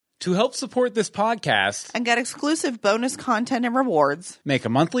To help support this podcast and get exclusive bonus content and rewards, make a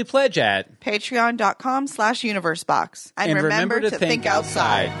monthly pledge at patreon.com/universebox. And remember to think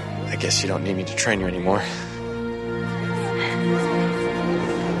outside. I guess you don't need me to train you anymore.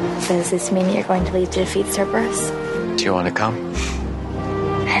 So does this mean you're going to leave to defeat Cerberus? Do you want to come?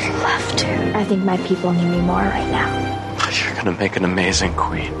 I'd love to. I think my people need me more right now. You're going to make an amazing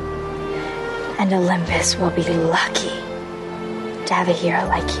queen. And Olympus will be lucky to have a hero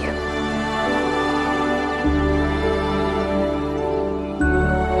like you.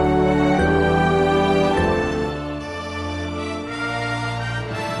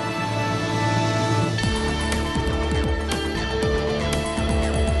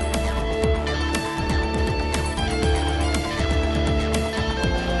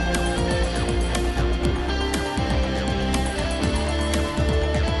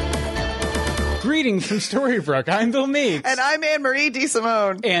 Greetings from Storybrooke. I'm Bill Meeks. And I'm Anne-Marie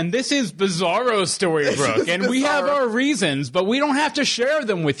DeSimone. And this is Bizarro Storybrooke. And we have our reasons, but we don't have to share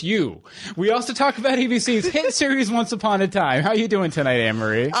them with you. We also talk about ABC's hit series Once Upon a Time. How are you doing tonight,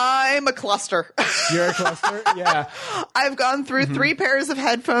 Anne-Marie? I'm a cluster. You're a cluster? Yeah. I've gone through 3 pairs of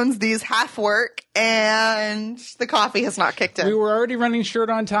headphones. These half work, and the coffee has not kicked in. We were already running short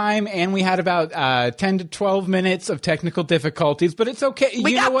on time, and we had about 10 to 12 minutes of technical difficulties, but it's okay.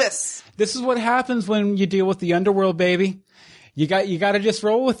 We got what? this. This is what happens when you deal with the underworld, baby. You got to just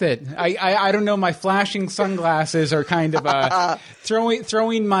roll with it. I don't know. My flashing sunglasses are kind of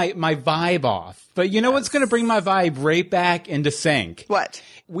throwing my vibe off. But you know what's going to bring my vibe right back into sync? What?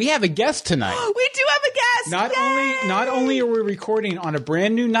 We have a guest tonight. We do have a guest. Not only are we recording on a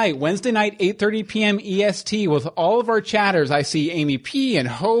brand new night, Wednesday night, 8:30 p.m. EST, with all of our chatters. I see Amy P. and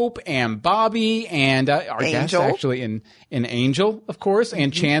Hope and Bobby and our guest actually in Angel, of course,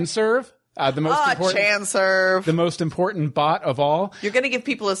 and Chanserve. The most important bot of all. You're going to give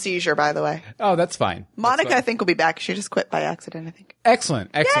people a seizure, by the way. Oh, that's fine. Monica, I think, will be back. She just quit by accident, I think. Excellent.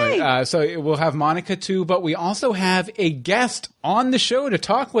 So we'll have Monica too, but we also have a guest on the show to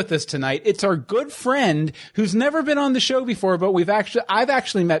talk with us tonight. It's our good friend who's never been on the show before, but I've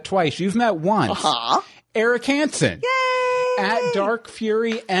actually met twice. You've met once. Eric Hansen. Yay! At Dark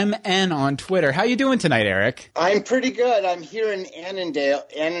Fury MN on Twitter. How you doing tonight, Eric? I'm pretty good. I'm here in Arendelle,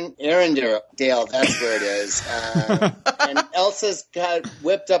 that's where it is. And Elsa's got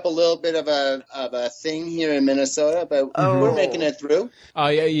whipped up a little bit of a thing here in Minnesota, but we're making it through. Oh,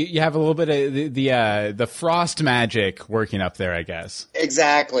 yeah, you have a little bit of the frost magic working up there, I guess.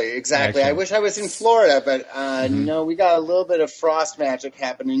 Exactly. I wish I was in Florida, but no, we got a little bit of frost magic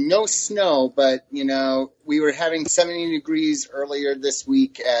happening. No snow, but we were having 70 degrees earlier this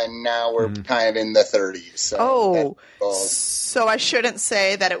week, and now we're kind of in the 30s. So I shouldn't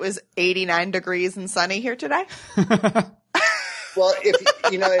say that it was 89 degrees and sunny here today? Well,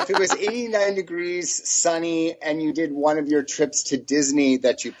 if it was 89 degrees, sunny, and you did one of your trips to Disney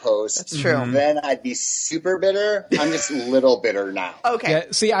that you post, that's true. Then I'd be super bitter. I'm just a little bitter now. Okay. Yeah,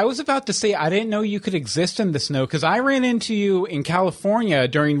 see, I was about to say I didn't know you could exist in the snow because I ran into you in California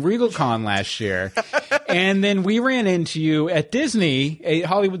during RegalCon last year, and then we ran into you at Disney, at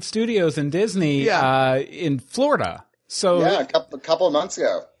Hollywood Studios in Disney, in Florida. So yeah, a couple of months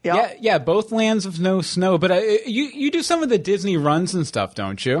ago. Yeah, both lands of no snow. But you do some of the Disney runs and stuff,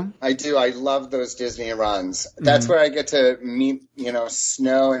 don't you? I do. I love those Disney runs. That's where I get to meet,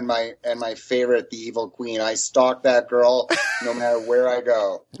 Snow and my favorite, the Evil Queen. I stalk that girl no matter where I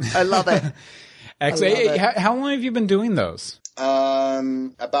go. I love it. Excellent. How long have you been doing those?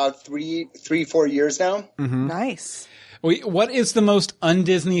 About 3-4 years now. Mm-hmm. Nice. What is the most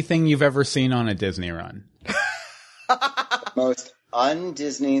un-Disney thing you've ever seen on a Disney run? Most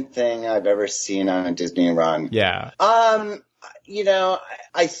un-Disney thing I've ever seen on a Disney run. Yeah. I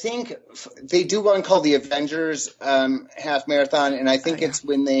think they do one called the Avengers Half Marathon, and I think it's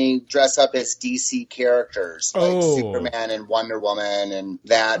when they dress up as DC characters, like Superman and Wonder Woman, and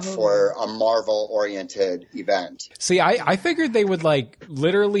that for a Marvel-oriented event. See, I figured they would,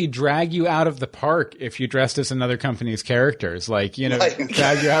 literally drag you out of the park if you dressed as another company's characters. Drag you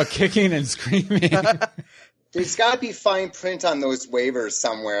out kicking and screaming. There's got to be fine print on those waivers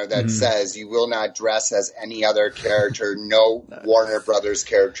somewhere that says you will not dress as any other character, no Warner Brothers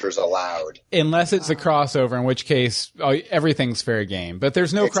characters allowed. Unless it's a crossover, in which case everything's fair game. But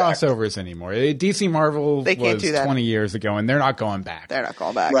there's no crossovers anymore. DC Marvel was 20 years ago, and they're not going back. They're not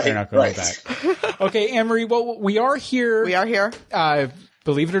going back. Right, they're not going back. Okay, Anne-Marie, well, we are here. We are here.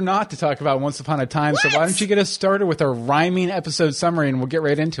 Believe it or not, to talk about Once Upon a Time. What? So why don't you get us started with our rhyming episode summary, and we'll get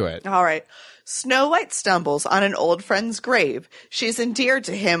right into it. All right. Snow White stumbles on an old friend's grave. She's endeared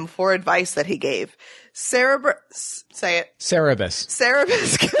to him for advice that he gave. Cerberus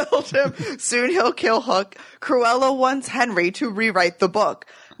killed him. Soon he'll kill Hook. Cruella wants Henry to rewrite the book.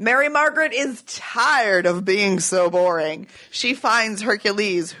 Mary Margaret is tired of being so boring. She finds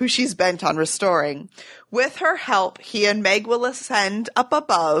Hercules, who she's bent on restoring. With her help, he and Meg will ascend up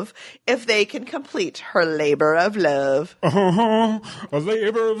above if they can complete her labor of love. A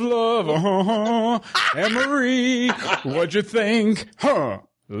labor of love. Anne-Marie, what'd you think?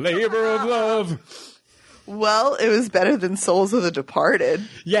 Labor of love. Well, it was better than Souls of the Departed.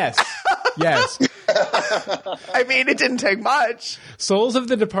 Yes. I mean, it didn't take much. Souls of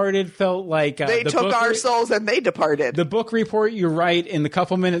the Departed felt like they took our souls and they departed. The book report you write in the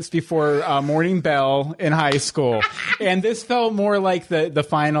couple minutes before Morning Bell in high school, and this felt more like the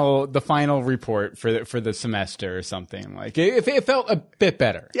final report for the semester or something. Like it felt a bit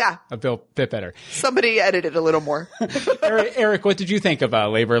better. Yeah, a bit better. Somebody edited a little more. Eric, what did you think of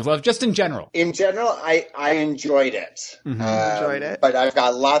Labor of Love, just in general? In general, I enjoyed it. Enjoyed it, but I've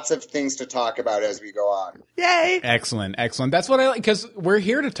got lots of things to talk about as we go on. Yay! Excellent. That's what I like, because we're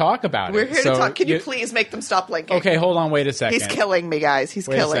here to talk about it. We're here to talk. Can you please make them stop blinking? Okay, hold on. Wait a second. He's killing me, guys. He's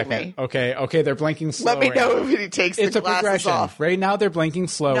killing me. Okay, they're blinking slower. Let me know if he takes the glasses progression. off. Right now, they're blinking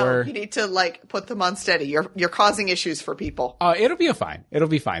slower. No, you need to put them on steady. You're causing issues for people. It'll be fine. They'll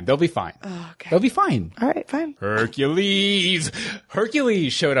be fine. Okay. They'll be fine. All right, fine. Hercules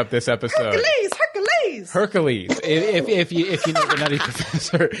showed up this episode. Hercules. If you know the Nutty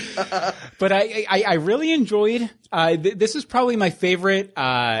Professor. But I really enjoyed. This is probably my favorite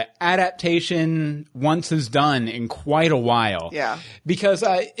adaptation Once Is Done in quite a while. Yeah. Because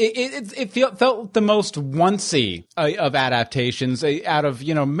it felt the most oncey of adaptations out of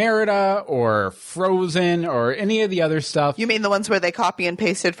Merida or Frozen or any of the other stuff. You mean the ones where they copy and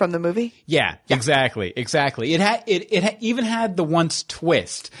pasted from the movie? Yeah. Exactly. It even had the once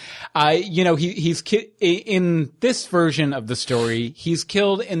twist. He's in this version of the story, he's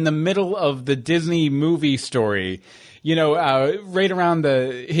killed in the middle of the Disney movie story. Right around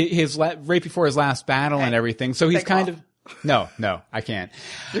right before his last battle and everything. So he's kind of. No, I can't.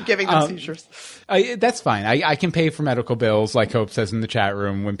 You're giving them seizures. That's fine. I can pay for medical bills, like Hope says in the chat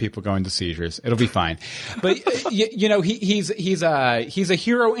room, when people go into seizures. It'll be fine. But he's a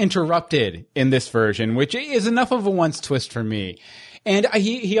hero interrupted in this version, which is enough of a once twist for me. And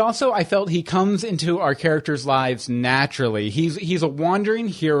he also, I felt he comes into our characters' lives naturally. He's a wandering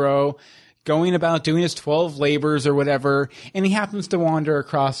hero going about doing his 12 labors or whatever, and he happens to wander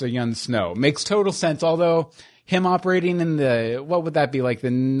across a young snow. Makes total sense, although him operating in what would that be, like the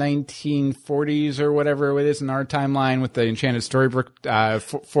 1940s or whatever it is in our timeline with the Enchanted Storybook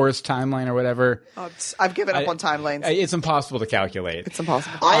Forest timeline or whatever. Oh, I've given up on timelines. It's impossible to calculate. It's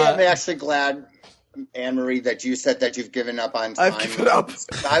impossible. I am actually glad, Anne-Marie, that you said that you've given up on time. I've given up.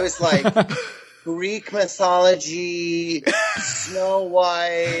 I was like, Greek mythology, Snow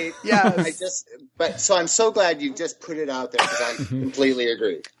White. Yes. So I'm so glad you just put it out there, because I completely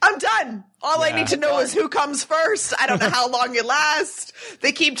agree. I'm done. All I need to know is who comes first. I don't know how long it lasts.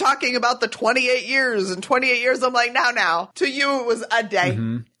 They keep talking about the 28 years and 28 years. I'm like, now. To you, it was a day.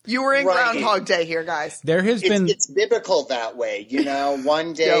 Mm-hmm. You were in Groundhog Day here, guys. There has been. It's biblical that way,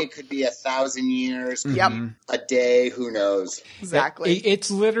 One day could be 1,000 years. Yep. A day, who knows? Exactly.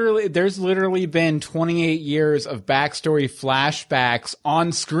 There's literally been 28 years of backstory flashbacks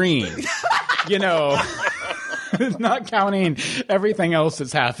on screen. Not counting everything else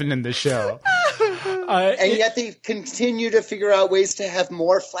that's happened in the show. And yet they continue to figure out ways to have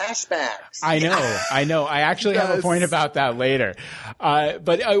more flashbacks. I know. I actually have a point about that later.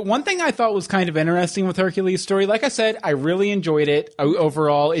 But one thing I thought was kind of interesting with Hercules' story, like I said, I really enjoyed it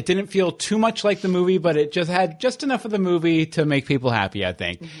overall. It didn't feel too much like the movie, but it just had just enough of the movie to make people happy, I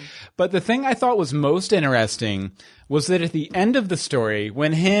think. Mm-hmm. But the thing I thought was most interesting was that at the end of the story,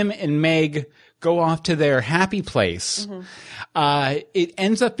 when him and Meg go off to their happy place, it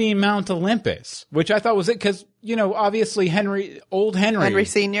ends up being Mount Olympus, which I thought was it because, obviously Henry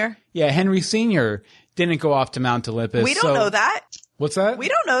Sr.? Yeah, Henry Sr. didn't go off to Mount Olympus. We don't know that. What's that? We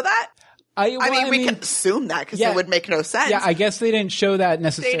don't know that. I mean, we can assume that because it would make no sense. Yeah, I guess they didn't show that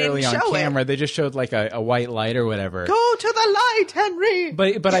necessarily on camera. They just showed like a white light or whatever. Go to the light, Henry.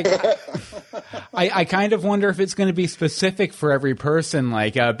 But I kind of wonder if it's going to be specific for every person,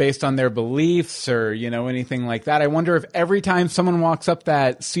 like based on their beliefs or anything like that. I wonder if every time someone walks up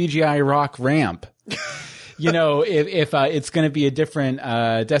that CGI rock ramp, if it's going to be a different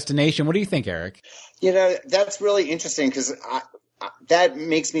destination. What do you think, Eric? That's really interesting because that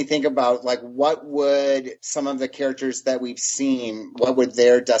makes me think about, like, what would some of the characters that we've seen, what would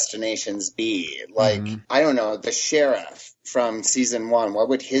their destinations be? Like, I don't know, the sheriff from season 1, what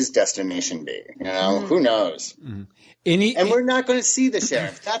would his destination be? You know, who knows? And we're not going to see the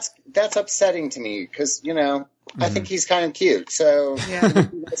sheriff. That's upsetting to me because, you know, I think he's kind of cute. So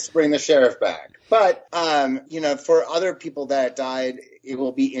let's bring the sheriff back. But, you know, for other people that died, it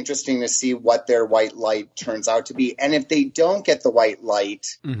will be interesting to see what their white light turns out to be. And if they don't get the white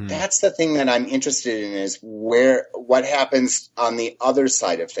light, that's the thing that I'm interested in, is what happens on the other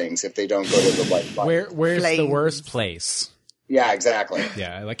side of things if they don't go to the white light. Where's the worst place? Yeah, exactly.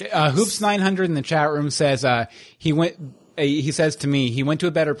 Yeah, like Hoops900 in the chat room says he says to me, he went to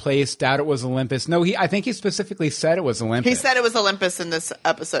a better place, doubt it was Olympus. No, I think he specifically said it was Olympus. He said it was Olympus in this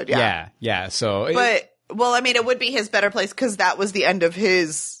episode, Yeah, so... Well, I mean, it would be his better place because that was the end of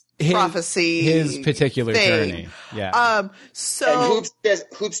his prophecy. His particular journey. Yeah. So... And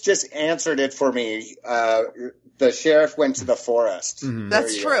Hoops just answered it for me. The sheriff went to the forest.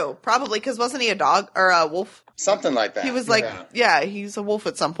 That's true. Probably because wasn't he a dog or a wolf? Something like that. He was like, he's a wolf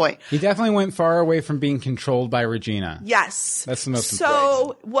at some point. He definitely went far away from being controlled by Regina. Yes. That's the most important.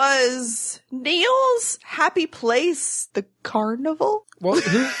 So was Neil's happy place the carnival? Well,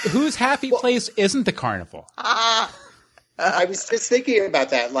 whose happy place isn't the carnival? I was just thinking about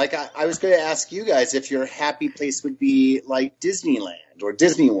that. Like, I was going to ask you guys if your happy place would be like Disneyland or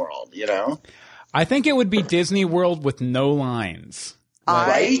Disney World, you know? I think it would be Disney World with no lines.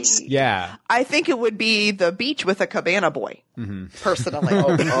 Right? Yeah. I think it would be the beach with a cabana boy, personally.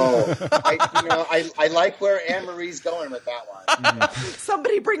 I like where Anne-Marie's going with that one.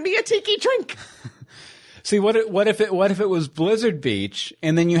 Somebody bring me a tiki drink. See, what if it was Blizzard Beach,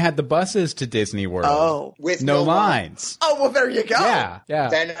 and then you had the buses to Disney World? Oh. With no lines. Oh, well, there you go. Yeah.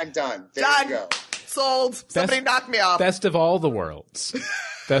 Then I'm done. There you go. Sold. Somebody knock me off. Best of all the worlds.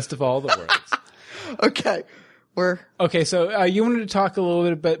 Best of all the worlds. Okay. Okay, so you wanted to talk a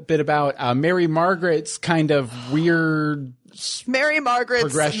little bit about Mary Margaret's kind of weird Mary Margaret's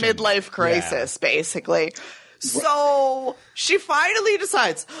progression. Midlife crisis, basically. So she finally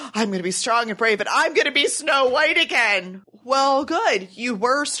decides, I'm going to be strong and brave, and I'm going to be Snow White again. Well, good. You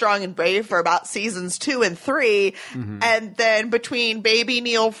were strong and brave for about seasons 2 and 3, and then between Baby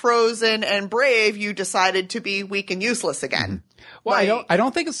Neil, Frozen, and Brave, you decided to be weak and useless again. Well, I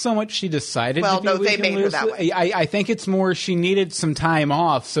don't think it's so much she decided to be weak they made her that way. I think it's more she needed some time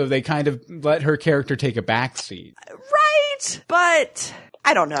off, so they kind of let her character take a backseat. Right, but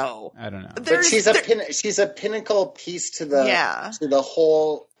I don't know. But she's a pinnacle piece to the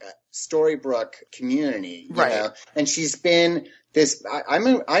whole Storybrooke community, you know? And she's been this.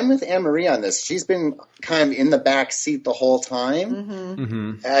 I'm with Anne-Marie on this. She's been kind of in the back seat the whole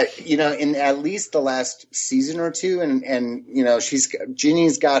time, you know, in at least the last season or two, and you know,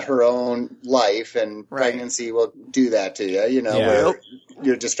 Ginny's got her own life, and pregnancy will do that to you, you know, where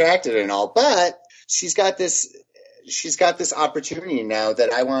you're distracted and all, but she's got this opportunity now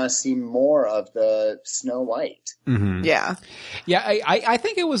that I want to see more of the Snow White. Yeah. I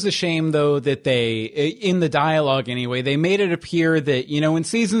think it was a shame, though, that they, in the dialogue anyway, they made it appear that, you know, in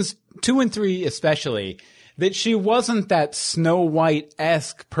seasons 2 and 3 especially, that she wasn't that Snow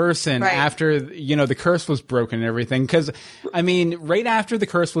White-esque person after, you know, the curse was broken and everything. Because, I mean, right after the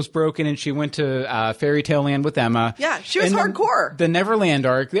curse was broken and she went to Fairy Tale Land with Emma. Yeah, she was hardcore. The Neverland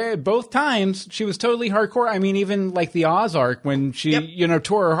arc, both times, she was totally hardcore. I mean, even like the Oz arc when she, you know,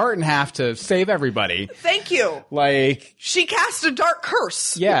 tore her heart in half to save everybody. Thank you. Like, she cast a dark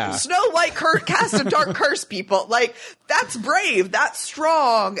curse. Yeah. Snow White cast a dark curse, people. Like, that's brave. That's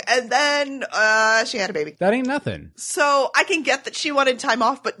strong. And then she had a baby. That ain't nothing. So I can get that she wanted time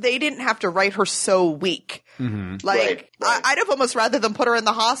off, but they didn't have to write her so weak. Like, I'd have almost rather them put her in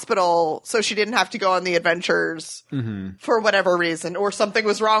the hospital so she didn't have to go on the adventures for whatever reason, or something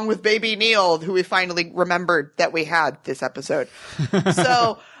was wrong with Baby Neil, who we finally remembered that we had this episode.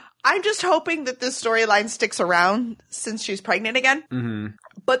 So I'm just hoping that this storyline sticks around since she's pregnant again.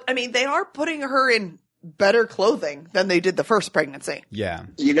 But I mean, they are putting her in better clothing than they did the first pregnancy. Yeah.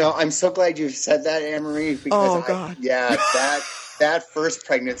 You know, I'm so glad you said that, Anne-Marie, because that first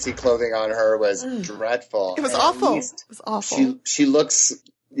pregnancy clothing on her was dreadful. It was awful. It was awful. She looks,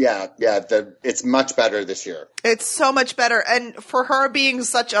 it's much better this year. It's so much better. And for her being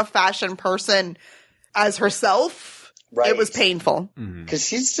such a fashion person as herself, it was painful. Because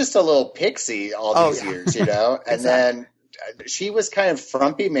she's just a little pixie all these years, you know? And then she was kind of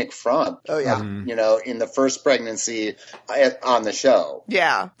frumpy McFrump. Oh, yeah. You know, in the first pregnancy on the show.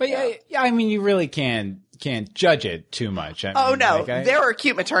 Yeah. But I mean, you really can't judge it too much. I mean, there were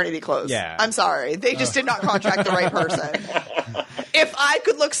cute maternity clothes. Yeah. I'm sorry. They just did not contract the right person. If I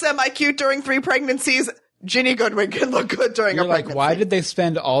could look semi-cute during 3 pregnancies, Ginny Goodwin can look good during a pregnancy. Why did they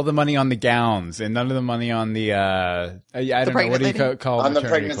spend all the money on the gowns and none of the money on the, I don't know, what do you call on the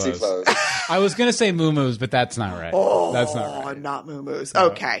pregnancy clothes? I was going to say moo-moos, but that's not right. Oh, that's not right. Not moo-moos.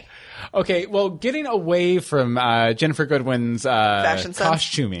 Okay. Okay, well, getting away from Jennifer Goodwin's fashion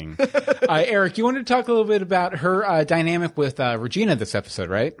costuming, Eric, you wanted to talk a little bit about her dynamic with Regina this episode,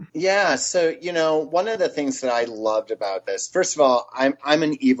 right? Yeah, so, one of the things that I loved about this, first of all, I'm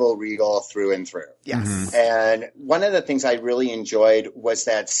an evil Regal through and through. Yes. Mm-hmm. And one of the things I really enjoyed was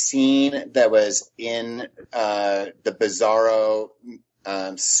that scene that was in the Bizarro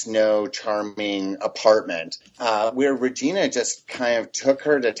Snow charming apartment, where Regina just kind of took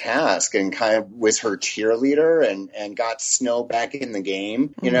her to task and kind of was her cheerleader and got Snow back in the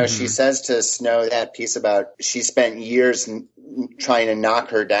game. She says to Snow that piece about she spent years trying to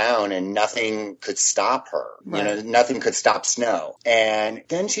knock her down and nothing could stop her. Right. Nothing could stop Snow. And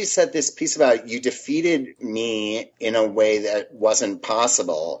then she said this piece about you defeated me in a way that wasn't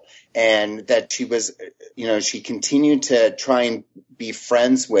possible. And that she was, she continued to try and be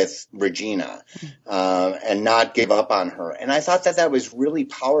friends with Regina and not give up on her. And I thought that was really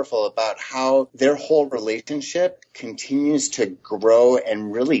powerful about how their whole relationship continues to grow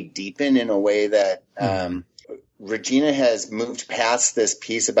and really deepen in a way that Regina has moved past this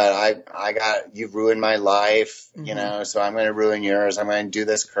piece about you've ruined my life, so I'm going to ruin yours. I'm going to do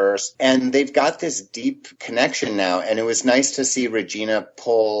this curse. And they've got this deep connection now. And it was nice to see Regina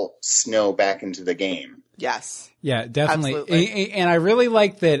pull Snow back into the game. Yes. Yeah, definitely. Absolutely. And I really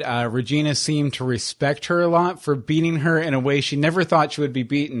like that Regina seemed to respect her a lot for beating her in a way she never thought she would be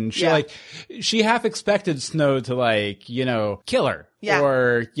beaten. She half expected Snow to kill her. Yeah.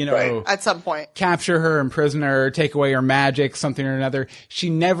 Or, Right. At some point. capture her, imprison her, take away her magic, something or another.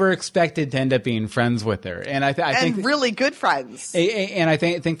 She never expected to end up being friends with her. And I think really good friends. And I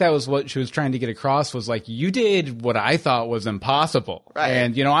think that was what she was trying to get across was you did what I thought was impossible. Right.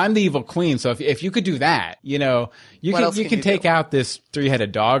 And, I'm the evil queen. So if you could do that, you can take out this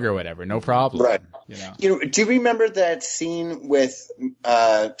 3-headed dog or whatever. No problem. Right. Do you remember that scene with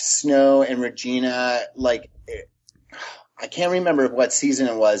Snow and Regina? I can't remember what season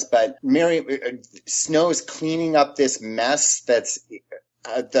it was, but Snow's cleaning up this mess that's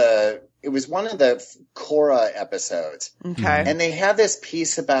it was one of the Cora episodes. Okay. And they have this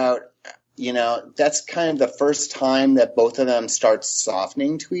piece about, that's kind of the first time that both of them start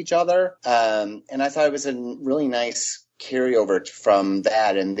softening to each other. And I thought it was a really nice carryover from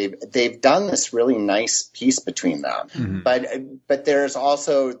that, and they've done this really nice piece between them. Mm-hmm. But there's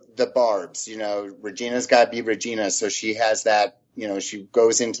also the barbs. Regina's got to be Regina, so she has that. She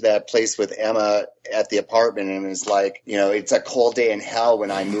goes into that place with Emma at the apartment and is like, it's a cold day in hell when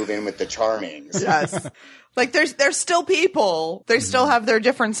I move in with the Charmings. Yes, they're still people. They still have their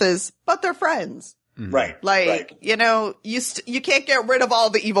differences, but they're friends. Mm-hmm. Right. Right. You can't get rid of all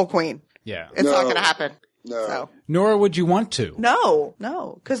the evil queen. Yeah, it's not going to happen. No. So. Nor would you want to. No.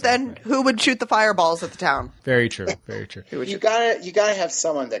 Because then who would shoot the fireballs at the town? Very true. Very true. You gotta have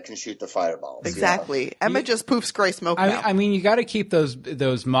someone that can shoot the fireballs. Exactly. Emma just poofs gray smoke now. I mean, you got to keep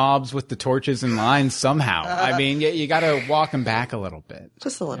those mobs with the torches in line somehow. I mean, you got to walk them back a little bit.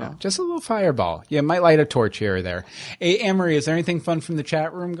 Just a little. Yeah, just a little fireball. Yeah, might light a torch here or there. Hey, Anne-Marie, is there anything fun from the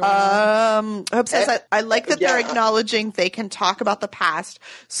chat room going on? Hope says, I like that they're acknowledging they can talk about the past.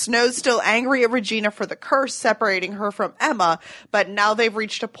 Snow's still angry at Regina for the curse separating her from Emma, but now they've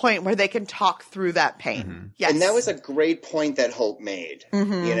reached a point where they can talk through that pain. Mm-hmm. Yes. And that was a great point that Hope made.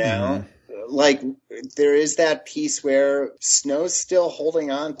 Mm-hmm. There is that piece where Snow's still holding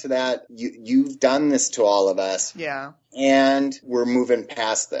on to that. You've done this to all of us. Yeah. And we're moving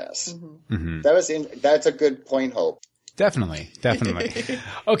past this. Mm-hmm. That's a good point, Hope. Definitely.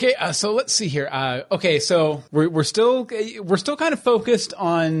 Okay, so let's see here. Okay, so we're still kind of focused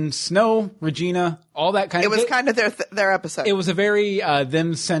on Snow, Regina, all that kind of. It was kind of their episode. It was a very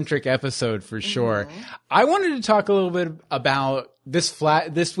them-centric episode for sure. Mm-hmm. I wanted to talk a little bit about this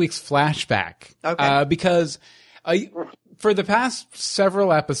week's flashback. Okay. Because for the past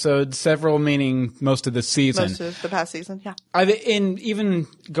several episodes, several meaning most of the season. Most of the past season, yeah. Even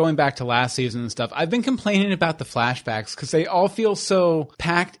going back to last season and stuff, I've been complaining about the flashbacks because they all feel so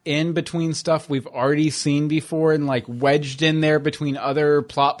packed in between stuff we've already seen before and wedged in there between other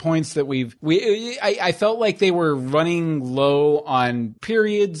plot points that I felt like they were running low on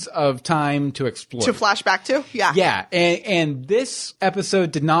periods of time to explore. To flashback to? Yeah. Yeah. And this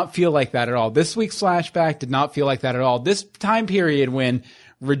episode did not feel like that at all. This week's flashback did not feel like that at all. This time period when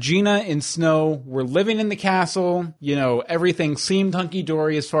Regina and Snow were living in the castle, everything seemed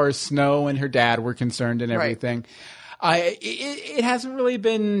hunky-dory as far as Snow and her dad were concerned and everything. it hasn't really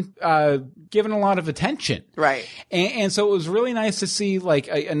been given a lot of attention. Right. And so it was really nice to see like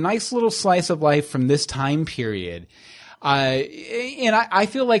a nice little slice of life from this time period. And I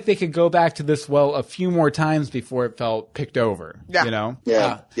feel like they could go back to this well a few more times before it felt picked over. Yeah. You know?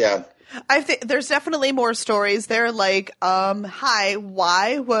 Yeah. I think there's definitely more stories there. Like, hi,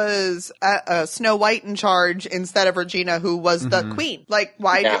 why was Snow White in charge instead of Regina, who was the queen? Like,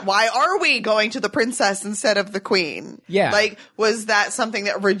 why are we going to the princess instead of the queen? Yeah. Like, was that something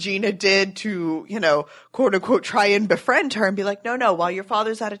that Regina did to, you know, quote unquote, try and befriend her and be like, no, while your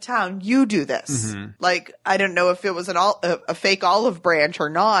father's out of town, you do this. Like, I don't know if it was a fake olive branch or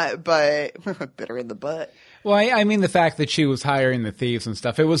not, but bitter in the butt. Well, I mean, the fact that she was hiring the thieves and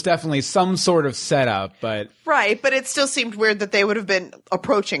stuff, it was definitely some sort of setup, but... Right, but it still seemed weird that they would have been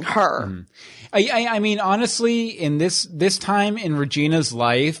approaching her. I mean, honestly, in this time in Regina's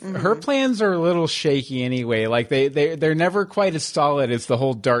life, her plans are a little shaky anyway. Like, they're never quite as solid as the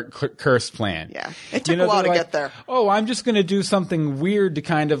whole Dark Curse plan. Yeah, it took a while to get there. Oh, I'm just going to do something weird to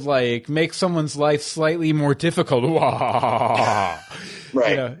kind of, like, make someone's life slightly more difficult.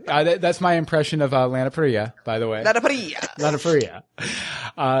 Right. You know, that's my impression of Lana Parrilla, by the way. Lana Parrilla. Lana Parrilla.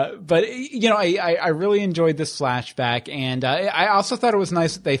 But, you know, I really enjoyed this flashback, and I also thought it was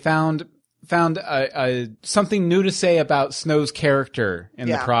nice that they found something new to say about Snow's character in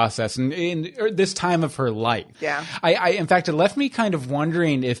the process and in this time of her life. Yeah. In fact, it left me kind of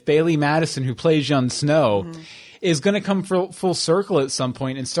wondering if Bailey Madison, who plays young Snow, is going to come full circle at some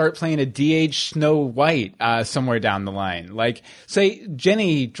point and start playing a de-aged Snow White somewhere down the line. Like, say,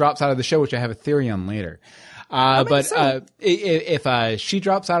 Jenny drops out of the show, which I have a theory on later. If she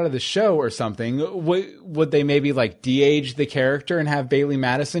drops out of the show or something, would they maybe like de-age the character and have Bailey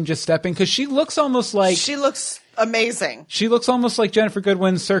Madison just step in? Because she looks almost like... She looks amazing. She looks almost like Jennifer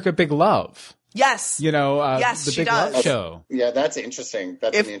Goodwin's circa Big Love. Yes. You know, yes, the she Big does. Love show. Yeah, that's interesting.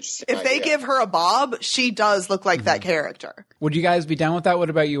 That's an interesting If they idea. give her a bob, she does look like that character. Would you guys be down with that? What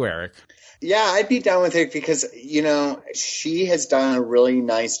about you, Eric? Yeah, I'd be down with it because, you know, she has done a really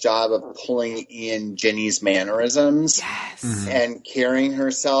nice job of pulling in Ginny's mannerisms. Yes. And carrying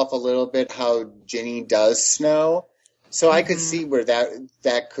herself a little bit how Ginny does Snow. So I could see where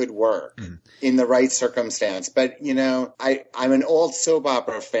that could work in the right circumstance. But, you know, I'm an old soap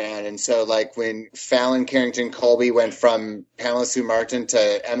opera fan. And so, like, when Fallon Carrington Colby went from Pamela Sue Martin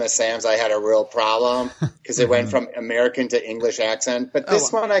to Emma Samms, I had a real problem because it went from American to English accent. But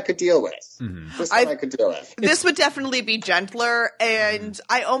this one I could deal with. This one I could deal with. This would definitely be gentler. And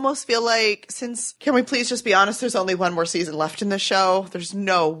I almost feel like can we please just be honest, there's only one more season left in the show. There's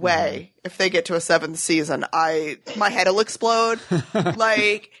no way. If they get to a 7th season, my head will explode.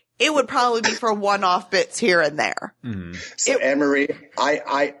 Like, it would probably be for one-off bits here and there. So, Anne-Marie,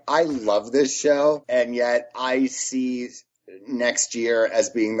 I love this show, and yet I see next year as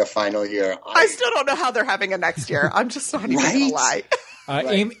being the final year. I still don't know how they're having a next year. I'm just not even going to lie.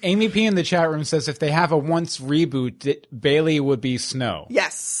 Amy P in the chat room says if they have a once reboot, Bailey would be Snow.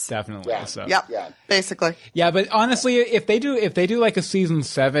 Yes. Definitely. Yeah. So. Yep. Yeah. Basically. Yeah, but honestly, if they do like a season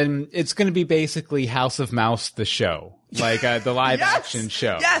 7, it's going to be basically House of Mouse, the show. Like, the live action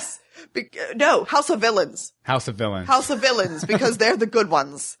show. Yes. No, House of Villains. House of Villains. House of Villains, because they're the good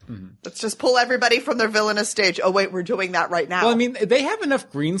ones. Let's just pull everybody from their villainous stage. Oh, wait, we're doing that right now. Well, I mean, they have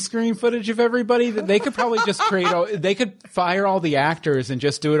enough green screen footage of everybody that they could probably just they could fire all the actors and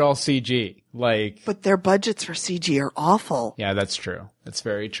just do it all CG. Like, but their budgets for CG are awful. Yeah, that's true. That's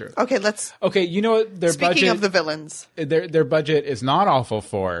very true. Okay, you know what their Speaking of the villains. Their budget is not awful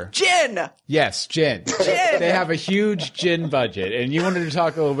for... Gin! Yes, gin. They have a huge gin budget. And you wanted to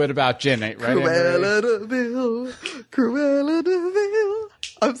talk a little bit about gin, right? Cruella de Vil. Cruella de Vil.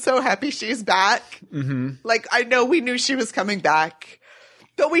 I'm so happy she's back. Like, I know we knew she was coming back,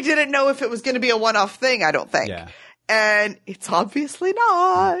 but we didn't know if it was going to be a one-off thing, I don't think. Yeah. And it's obviously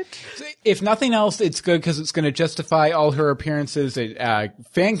not. If nothing else, it's good because it's going to justify all her appearances at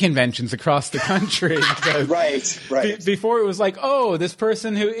fan conventions across the country. Right. Before it was like, oh, this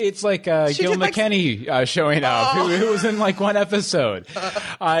person it's like Gil McKinney showing up, who was in like one episode.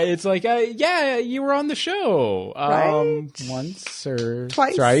 It's like, yeah, you were on the show once or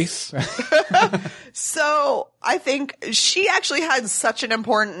thrice. So I think she actually had such an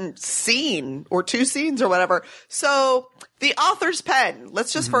important scene or 2 scenes or whatever. So the author's pen.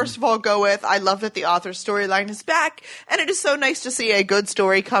 Let's just first of all go with, I love that the author's storyline is back, and it is so nice to see a good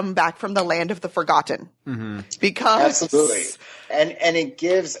story come back from the land of the forgotten. Because absolutely. And it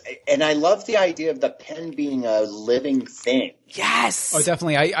gives, and I love the idea of the pen being a living thing. Yes. Oh,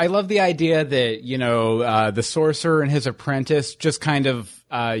 definitely. I love the idea that, you know, the sorcerer and his apprentice just kind of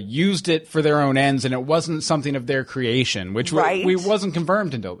used it for their own ends, and it wasn't something of their creation, which we wasn't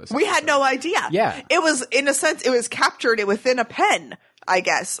confirmed until this. We had no idea. Yeah. It was, in a sense, it was captured within a pen, I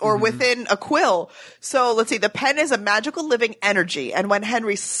guess, or within a quill. So let's see, the pen is a magical living energy, and when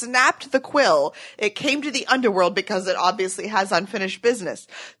Henry snapped the quill, it came to the underworld because it obviously has unfinished business.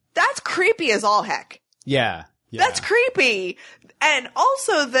 That's creepy as all heck. Yeah. That's creepy. And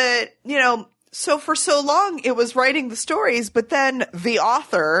also that, so for so long it was writing the stories, but then the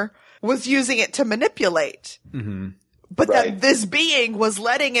author was using it to manipulate. Mm-hmm. But then this being was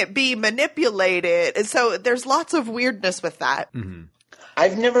letting it be manipulated. And so there's lots of weirdness with that. Mm-hmm.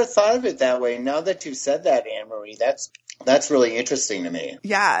 I've never thought of it that way. Now that you've said that, Anne-Marie, that's really interesting to me.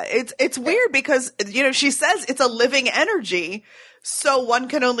 Yeah, it's weird because, she says it's a living energy. So one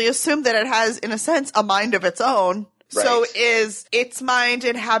can only assume that it has, in a sense, a mind of its own. Right. So is its mind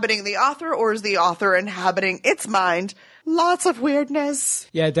inhabiting the author, or is the author inhabiting its mind? Lots of weirdness.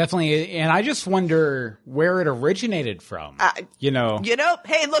 Yeah, definitely. And I just wonder where it originated from. Hey,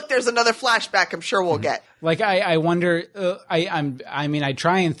 look, there's another flashback I'm sure we'll get. Like, I wonder, I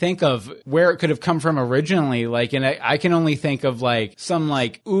try and think of where it could have come from originally. Like, and I can only think of like some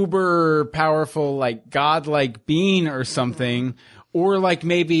like uber powerful, like godlike being or something. Or like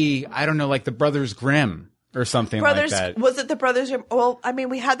maybe, I don't know, like the Brothers Grimm. Or something like that. Was it the Brothers? Well,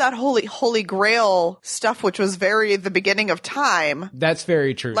 we had that Holy Grail stuff, which was the beginning of time. That's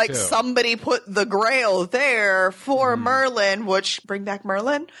very true, like too. Somebody put the Grail there for Merlin, which, bring back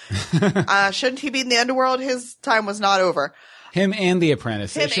Merlin? Shouldn't he be in the underworld? His time was not over. Him and the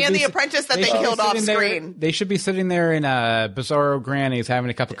apprentice. Him and the apprentice that they killed off screen. They should be sitting there in Bizarro Granny's having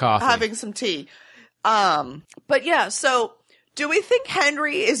a cup of coffee. Having some tea. But yeah, so... do we think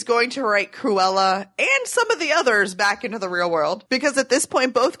Henry is going to write Cruella and some of the others back into the real world? Because at this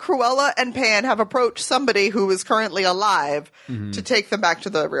point, both Cruella and Pan have approached somebody who is currently alive to take them back to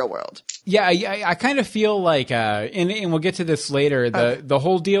the real world. Yeah, I kind of feel like, and we'll get to this later, the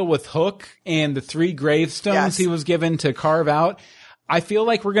whole deal with Hook and the 3 gravestones he was given to carve out. I feel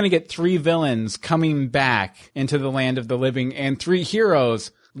like we're going to get 3 villains coming back into the land of the living and 3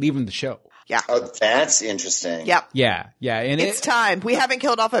 heroes leaving the show. Yeah. Oh, that's interesting. Yep. Yeah. And it's time. We haven't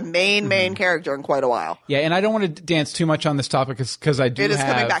killed off a main character in quite a while. Yeah, and I don't want to dance too much on this topic because I do It is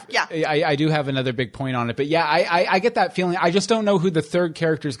coming back, yeah. I do have another big point on it. But yeah, I get that feeling. I just don't know who the third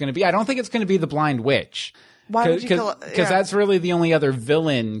character is going to be. I don't think it's going to be the Blind Witch. Why would you kill? Because that's really the only other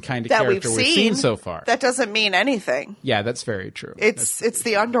villain kind of that character we've seen so far. That doesn't mean anything. Yeah, that's very true. It's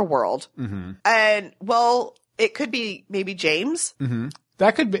the underworld. Mm-hmm. And, it could be maybe James. Mm-hmm.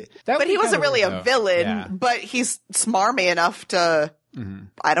 That could be. But he wasn't really a villain, but he's smarmy enough to,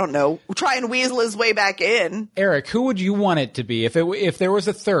 I don't know, try and weasel his way back in. Eric, who would you want it to be if there was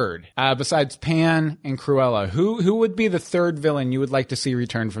a third, besides Pan and Cruella? Who would be the third villain you would like to see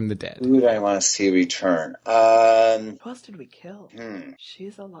return from the dead? Who would I want to see return? Who else did we kill?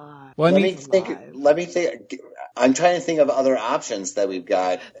 She's alive. Well, let me think. I'm trying to think of other options that we've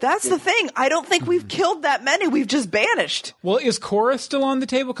got. That's the thing. I don't think we've killed that many. We've just banished. Well, is Cora still on the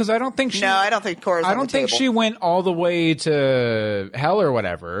table? Because I don't think she... No, I don't think Cora's on the table. I don't think she went all the way to hell or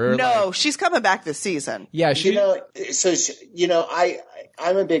whatever. No, she's coming back this season. Yeah, she... I'm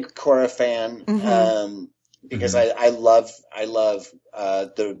a big Cora fan. Because I love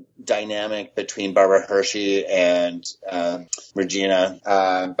the dynamic between Barbara Hershey and Regina,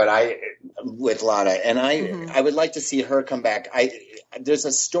 but with Lana, and I would like to see her come back. There's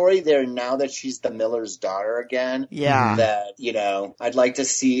a story there now that she's the Miller's daughter again. Yeah, that I'd like to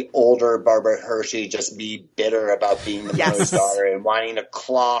see older Barbara Hershey just be bitter about being the Miller's daughter and wanting to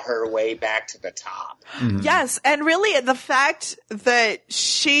claw her way back to the top. Yes, and really the fact that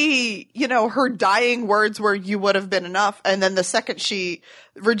she, her dying words were "you would have been enough," and then the second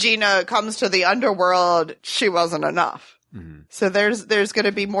Regina comes to the underworld, she wasn't enough. So there's going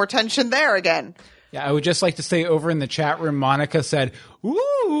to be more tension there again. Yeah, I would just like to say over in the chat room, Monica said,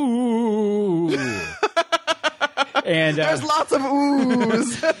 "Ooh." And there's lots of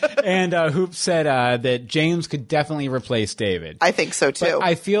oohs. And Hoop said that James could definitely replace David. I think so too. But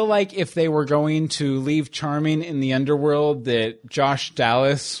I feel like if they were going to leave Charming in the underworld, that Josh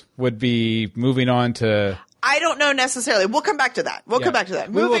Dallas would be moving on to... I don't know necessarily. We'll come back to that. Moving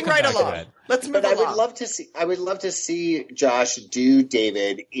right along. Let's move along. I would love to see Josh do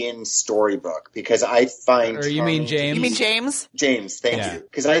David in Storybook, because I find... Or you mean James? You mean James? James, thank you.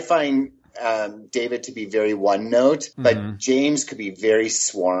 Because I find David to be very one note, but James could be very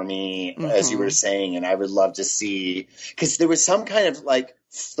swarmy, as you were saying, and I would love to see... Because there was some kind of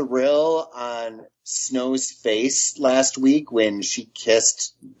thrill on Snow's face last week when she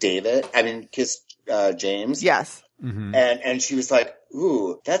kissed James. Yes. And she was like,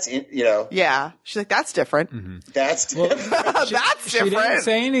 ooh, that's, Yeah. She's like, that's different. that's different. That's She didn't different.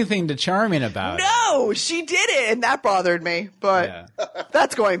 say anything to Charming about it. No, she did it, and that bothered me. But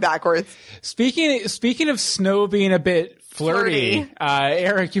that's going backwards. Speaking of Snow being a bit flirty.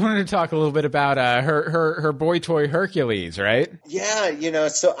 Eric, you wanted to talk a little bit about her boy toy Hercules, right? Yeah,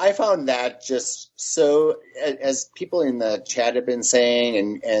 so I found that just so, as people in the chat have been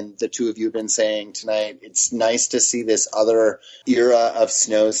saying, and the two of you have been saying tonight, it's nice to see this other era of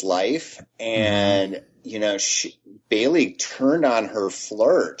Snow's life. And, Bailey turned on her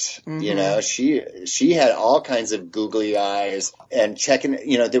flirt. She had all kinds of googly eyes and checking,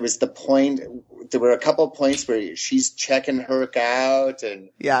 there were a couple of points where she's checking Herc out, and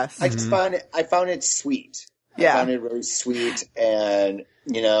Yes. I just found it sweet. Yeah. I found it really sweet. And,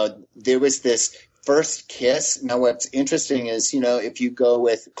 there was this first kiss. Now, what's interesting is, if you go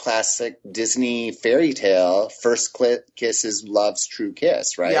with classic Disney fairy tale, first kiss is love's true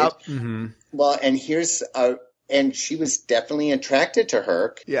kiss, right? Yep. Mm-hmm. Well, and she was definitely attracted to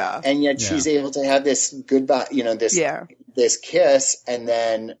Herc. Yeah. And yet she's able to have this goodbye, this kiss, and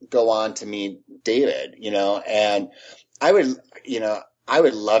then go on to meet David, and I would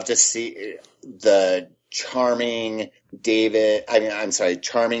love to see the charming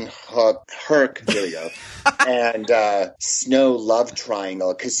charming Herc, there we go, and Snow love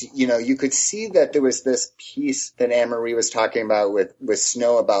triangle, because you could see that there was this piece that Anne-Marie was talking about with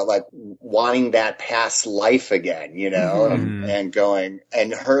Snow about like wanting that past life again, and going,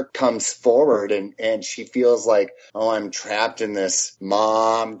 and Herc comes forward and she feels like, oh, I'm trapped in this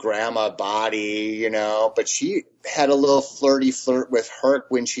grandma body, but she had a little flirty flirt with Herc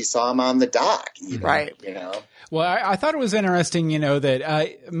when she saw him on the dock, right? Well, I thought it was interesting,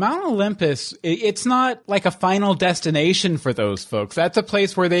 that Mount Olympus, it's not like a final destination for those folks. That's a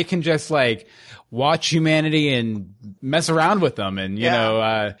place where they can just like watch humanity and mess around with them and,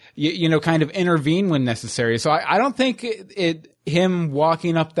 kind of intervene when necessary. So I don't think him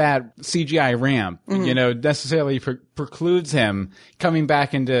walking up that CGI ramp, necessarily precludes him coming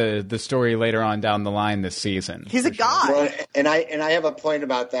back into the story later on down the line this season. He's a god. Well, and I have a point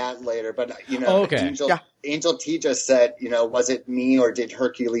about that later, but okay. Angel T just said, was it me or did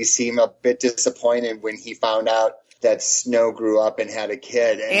Hercules seem a bit disappointed when he found out that Snow grew up and had a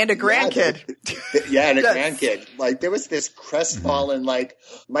kid and a grandkid? And a grandkid. Like there was this crestfallen, like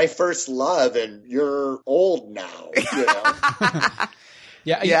my first love, and you're old now.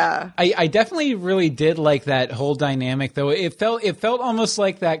 Yeah. I definitely really did like that whole dynamic, though. It felt almost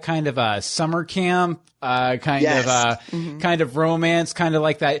like that kind of a summer camp, kind of romance, kind of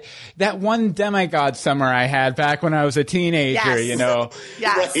like that one Demigod summer I had back when I was a teenager, Yes.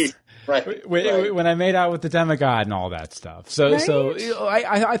 Yes. Right. When I made out with the Demigod and all that stuff. So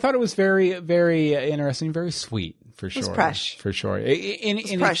I thought it was very, very interesting, very sweet. For sure. It's fresh. For sure.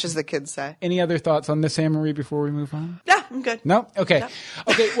 It's fresh, as the kids say. Any other thoughts on this, Anne-Marie, before we move on? Yeah, I'm good. No? Okay. No.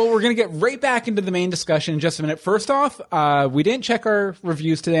 Okay, well, we're going to get right back into the main discussion in just a minute. First off, we didn't check our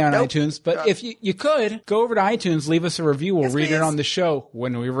reviews today on iTunes, but if you could, go over to iTunes, leave us a review. We'll read it on the show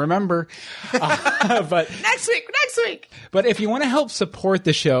when we remember. But Next week. But if you want to help support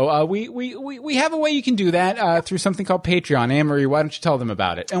the show, we have a way you can do that through something called Patreon. Anne-Marie, why don't you tell them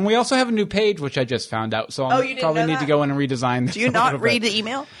about it? And we also have a new page, which I just found out, so I'll probably need to go in and redesign this. Do you not read the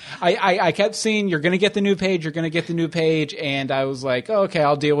email? I kept seeing you're going to get the new page, and I was like, oh, okay,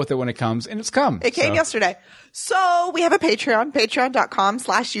 I'll deal with it when it comes, and it's come. It came yesterday. So we have a Patreon,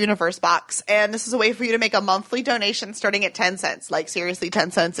 patreon.com/universebox. And this is a way for you to make a monthly donation starting at 10 cents. Like seriously,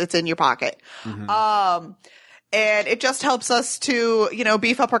 10 cents, it's in your pocket. And it just helps us to,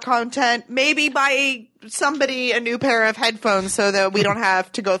 beef up our content, maybe buy somebody a new pair of headphones so that we don't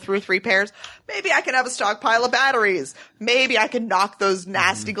have to go through 3 pairs. Maybe I can have a stockpile of batteries. Maybe I can knock those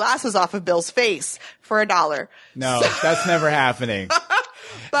nasty glasses off of Bill's face for $1. No, that's never happening.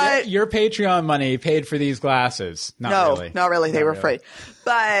 But your Patreon money paid for these glasses. Not really. They were free.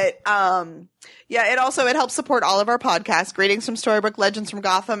 But, it helps support all of our podcasts. Greetings from Storybrooke, Legends from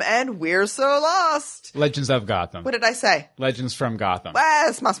Gotham, and We're So Lost. Legends of Gotham. What did I say? Legends from Gotham.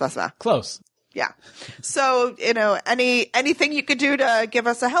 Close. Yeah. So, anything you could do to give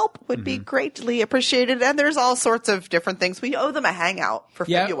us a help would be greatly appreciated. And there's all sorts of different things. We owe them a hangout for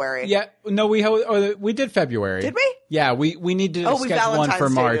February. Yeah. No, we did February. Did we? Yeah. We need to schedule one for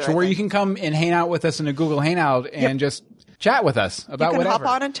March where you can come and hang out with us in a Google Hangout and just chat with us about whatever. Hop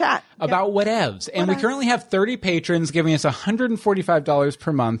on and chat. About whatevs. And we currently have 30 patrons giving us $145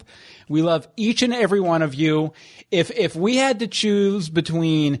 per month. We love each and every one of you. If we had to choose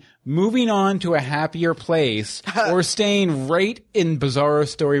between moving on to a happier place or staying right in Bizarro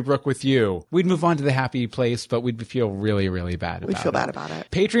Storybrooke with you, we'd move on to the happy place, but we'd feel really, really bad about it. We'd feel bad about it.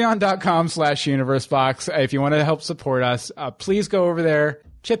 Patreon.com/universebox. If you want to help support us, please go over there,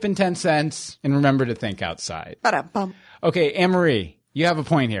 chip in 10 cents, and remember to think outside. Ba-dum-bum. Okay, Anne-Marie, you have a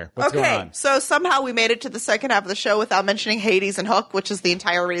point here. What's going on? So somehow we made it to the second half of the show without mentioning Hades and Hook, which is the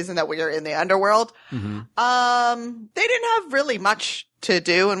entire reason that we are in the underworld. Mm-hmm. They didn't have really much to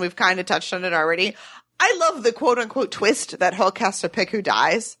do, and we've kind of touched on it already. I love the quote-unquote twist that Hook has to pick who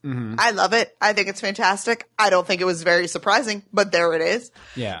dies. Mm-hmm. I love it. I think it's fantastic. I don't think it was very surprising, but there it is.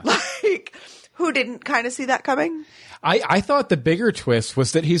 Yeah. Like, who didn't kind of see that coming? I thought the bigger twist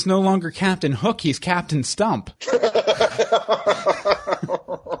was that he's no longer Captain Hook, he's Captain Stump.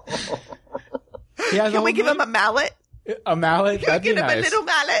 Can we give him a mallet? A mallet? That'd Give be him nice. a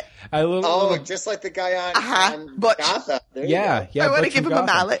little mallet. Just like the guy on Butch. Gotham. There you Yeah. I want to Butch give from him a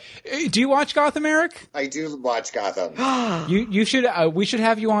Gotham. mallet. Do you watch Gotham, Eric? I do watch Gotham. You should. We should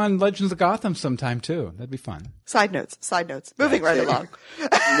have you on Legends of Gotham sometime too. That'd be fun. Side notes. Moving right along.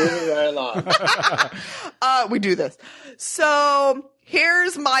 Moving right along. We do this. So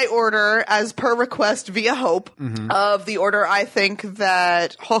here's my order as per request via Hope of the order I think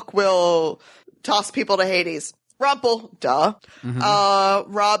that Hook will toss people to Hades. Rumple, duh.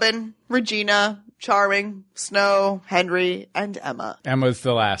 Robin, Regina, Charming, Snow, Henry, and Emma. Emma's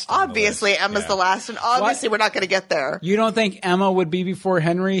the last. on the Obviously, list. Emma's Yeah. the last, and obviously we're not going to get there. You don't think Emma would be before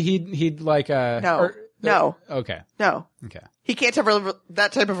Henry? He'd like No. No. Okay. No. Okay. He can't have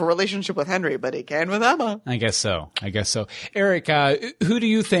that type of a relationship with Henry, but he can with Emma. I guess so. Eric, who do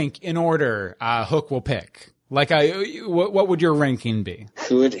you think in order Hook will pick? Like, what would your ranking be?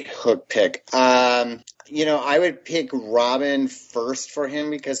 Who would Hook pick? I would pick Robin first for him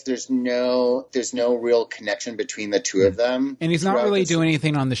because there's no real connection between the two of them. And he's not really doing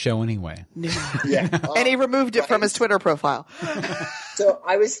anything on the show anyway. Yeah. And he removed it from his Twitter profile. So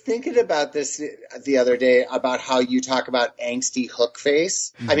I was thinking about this the other day about how you talk about angsty Hook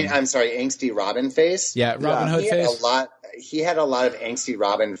face. I mean, I'm sorry, angsty Robin face. Yeah, Robin Hood face. He had a lot of angsty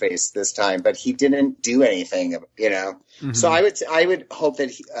Robin face this time, but he didn't do anything, Mm-hmm. So I would hope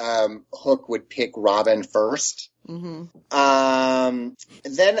that Hook would pick Robin first. Mm-hmm.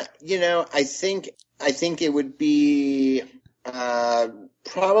 Then, I think it would be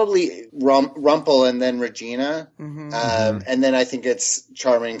probably Rumple and then Regina. And then I think it's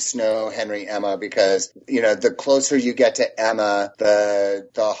Charming, Snow, Henry, Emma, because, the closer you get to Emma,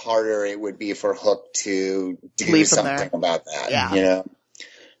 the harder it would be for Hook to do something about that. Yeah.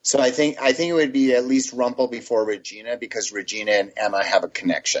 So I think it would be at least Rumple before Regina, because Regina and Emma have a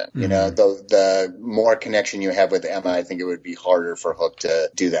connection. The more connection you have with Emma, I think it would be harder for Hook to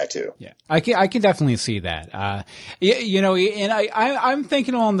do that too. Yeah, I can definitely see that. And I'm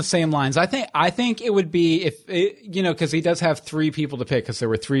thinking along the same lines. I think it would be because he does have 3 people to pick because there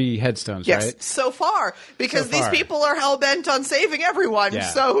were 3 headstones, yes, right? So far, because these people are hell bent on saving everyone. Yeah.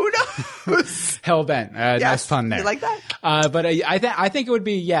 So who knows? Hell bent. Nice pun there. You like that? But I think it would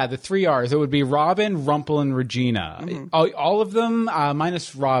be. Yeah, the 3 R's. It would be Robin, Rumple, and Regina. Mm-hmm. All of them,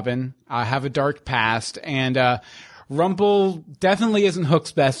 minus Robin, have a dark past, and Rumple definitely isn't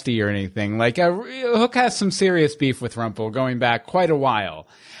Hook's bestie or anything. Like, Hook has some serious beef with Rumple going back quite a while.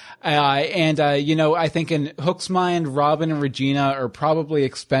 I think in Hook's mind, Robin and Regina are probably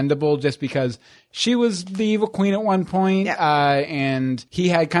expendable just because she was the evil queen at one point, and he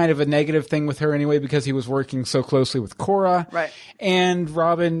had kind of a negative thing with her anyway because he was working so closely with Cora. Right. And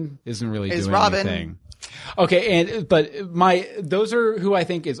Robin isn't really doing anything. Okay, but those are who I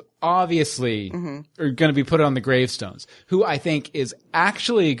think is obviously are going to be put on the gravestones. Who I think is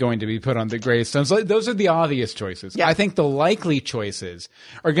actually going to be put on the gravestones. Those are the obvious choices. Yeah. I think the likely choices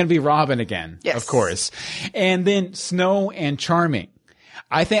are going to be Robin again, of course, and then Snow and Charming.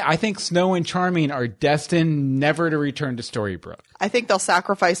 I think Snow and Charming are destined never to return to Storybrooke. I think they'll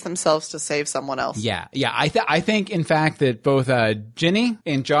sacrifice themselves to save someone else. Yeah. I think, in fact, that both Ginny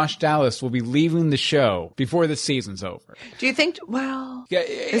and Josh Dallas will be leaving the show before the season's over. Do you think? Well,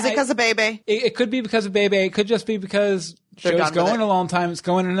 is it because of Bebe? It could be because of Bebe. It could just be because the show's going a long time. It's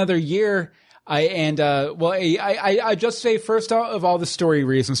going another year. I just say first of all the story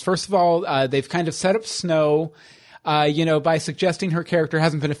reasons. First of all, they've kind of set up Snow. By suggesting her character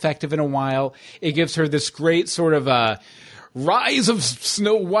hasn't been effective in a while, it gives her this great sort of Rise of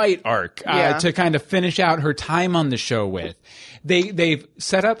Snow White arc to kind of finish out her time on the show with. they've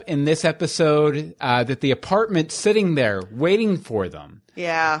set up in this episode that the apartment's sitting there waiting for them.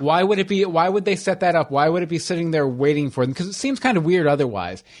 Yeah. Why would they set that up? Why would it be sitting there waiting for them? Because it seems kind of weird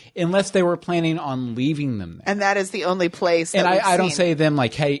otherwise, unless they were planning on leaving them there. And that is the only place that and we've I don't seen. say them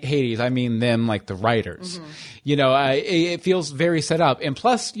like Hades. I mean them like the writers. It feels very set up. And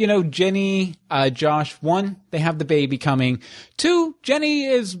plus, Jenny, Josh, 1, they have the baby coming. 2, Jenny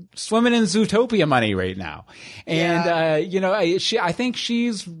is swimming in Zootopia money right now. And, I think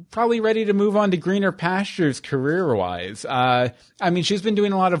she's probably ready to move on to greener pastures career-wise. She's been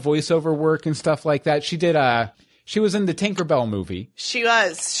doing a lot of voiceover work and stuff like that. She was in the Tinkerbell movie. She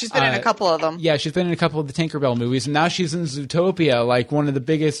was. She's been in a couple of them. Yeah, she's been in a couple of the Tinkerbell movies, and now she's in Zootopia, like one of the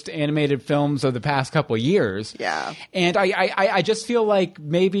biggest animated films of the past couple of years. Yeah. And I just feel like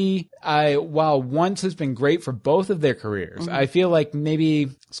maybe while Once has been great for both of their careers, I feel like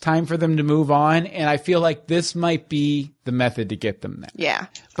maybe it's time for them to move on, and I feel like this might be the method to get them there. Yeah,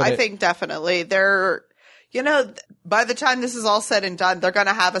 But I think definitely. They're, by the time this is all said and done, they're going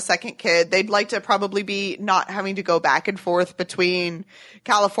to have a second kid. They'd like to probably be not having to go back and forth between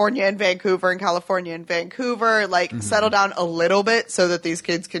California and Vancouver, settle down a little bit so that these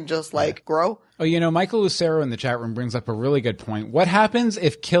kids can just grow. Oh, Michael Lucero in the chat room brings up a really good point. What happens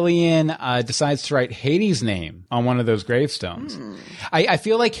if Killian decides to write Hades' name on one of those gravestones? I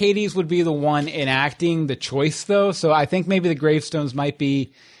feel like Hades would be the one enacting the choice, though, so I think maybe the gravestones might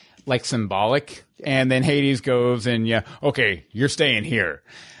be symbolic, and then Hades goes and okay, you're staying here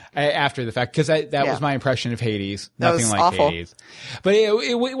after the fact, because that was my impression of Hades. That Nothing was like awful. Hades. But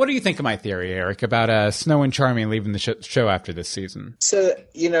what do you think of my theory, Eric, about Snow and Charming leaving the show after this season? So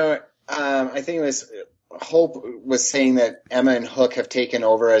I think it was Hope was saying that Emma and Hook have taken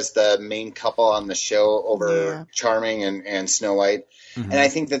over as the main couple on the show over Charming and Snow White. And I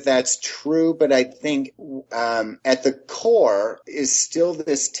think that that's true, but I think at the core is still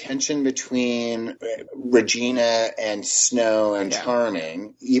this tension between Regina and Snow and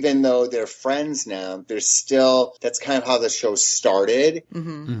Charming. Even though they're friends now, there's still, that's kind of how the show started.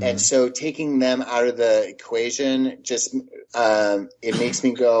 And so taking them out of the equation just it makes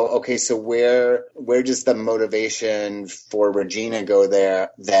me go, okay, so where does the motivation for Regina go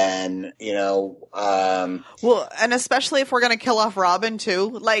there then, Well, and especially if we're going to kill off Robin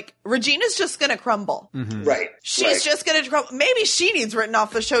too, Regina's just going to crumble. Right. She's just going to crumble. Maybe she needs written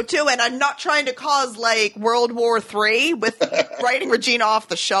off the show too, and I'm not trying to cause World War III with writing Regina off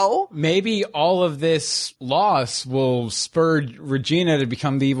the show. Maybe all of this loss will spur Regina to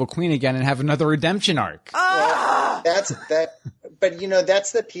become the evil queen again and have another redemption arc. Well, that's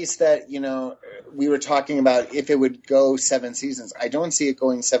the piece that, we were talking about if it would go 7 seasons. I don't see it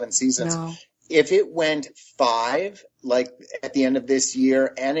going 7 seasons. No. If it went 5, at the end of this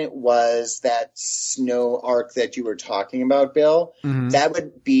year, and it was that Snow arc that you were talking about, Bill, that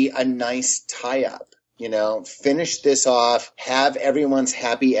would be a nice tie-up. Finish this off, have everyone's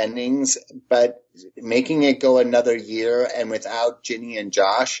happy endings, but making it go another year and without Ginny and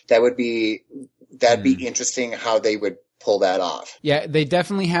Josh, that'd be interesting how they would pull that off. Yeah, they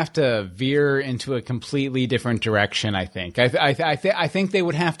definitely have to veer into a completely different direction, I think. I think they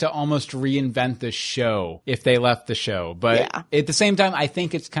would have to almost reinvent the show if they left the show. But at the same time, I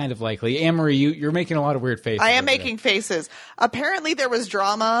think it's kind of likely. Anne-Marie, you're making a lot of weird faces. I am making faces. Apparently there was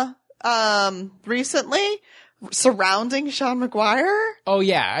drama recently surrounding Sean McGuire. Oh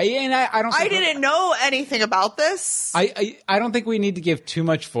yeah, I didn't know anything about this. I don't think we need to give too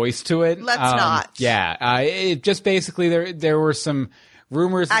much voice to it. Let's not. Yeah, it just basically there were some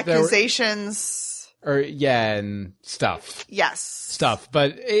rumors, accusations, and stuff. Yes, stuff,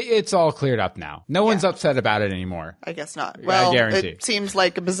 but it's all cleared up now. No one's upset about it anymore. I guess not. Well, I guarantee. It seems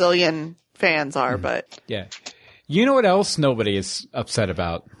like a bazillion fans are, but yeah. You know what else nobody is upset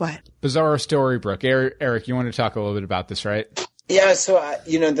about? What? Bizarro Storybrooke. Eric, you want to talk a little bit about this, right? Yeah, so,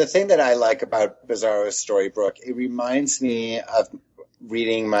 the thing that I like about Bizarro Storybrooke, it reminds me of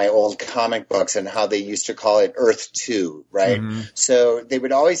reading my old comic books and how they used to call it Earth 2, right? So they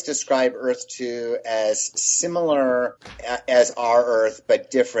would always describe Earth 2 as similar as our Earth,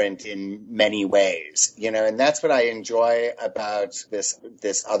 but different in many ways, and that's what I enjoy about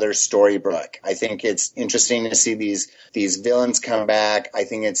this other Storybrooke. I think it's interesting to see these villains come back. I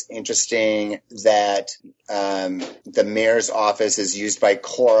think it's interesting that the mayor's office is used by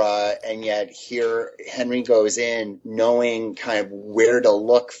Cora, and yet here Henry goes in knowing kind of where to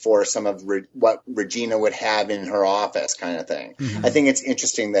look for some of what Regina would have in her office kind of thing. I think it's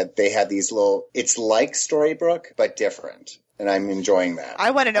interesting that they have these it's like Storybrooke, but different. And I'm enjoying that.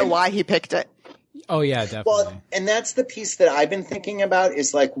 I want to know why he picked it. Oh yeah, definitely. Well, and that's the piece that I've been thinking about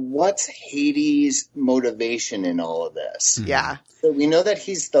is like, what's Hades' motivation in all of this? Mm-hmm. Yeah. So we know that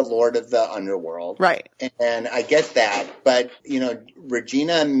he's the Lord of the Underworld. Right. And I get that. But,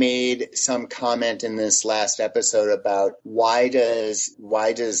 Regina made some comment in this last episode about why does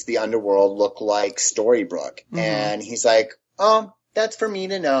the Underworld look like Storybrooke? Mm-hmm. And he's like, oh, that's for me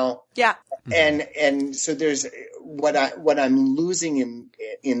to know. Yeah. And so there's what I'm losing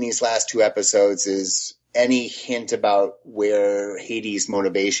in these last two episodes is any hint about where Hades'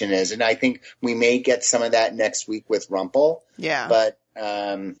 motivation is. And I think we may get some of that next week with Rumple. Yeah. But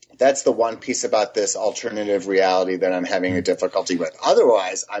that's the one piece about this alternative reality that I'm having a difficulty with.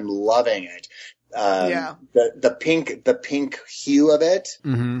 Otherwise, I'm loving it. The pink hue of it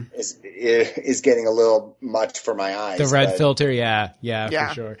is getting a little much for my eyes. The red filter, yeah,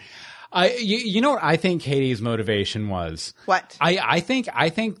 for sure. You know what I think Hades' motivation was? What? I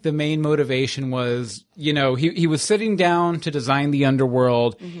think the main motivation was, he was sitting down to design the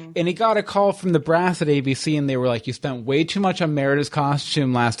Underworld, and he got a call from the brass at ABC, and they were like, "You spent way too much on Merida's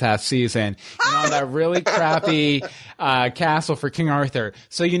costume last half season, and on that really crappy castle for King Arthur.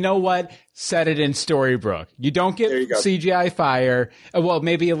 So you know what? Set it in Storybrooke. You don't get CGI fire. Well,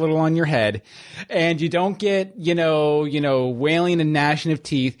 maybe a little on your head. And you don't get, wailing and gnashing of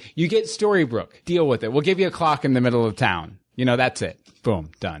teeth. You get Storybrooke. Deal with it. We'll give you a clock in the middle of town. That's it.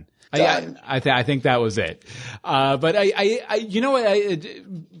 Boom. Done. I think that was it. But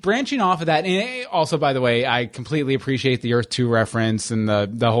branching off of that, and also, by the way, I completely appreciate the Earth 2 reference and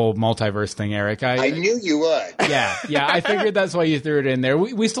the whole multiverse thing, Eric. I knew you would. Yeah. I figured that's why you threw it in there.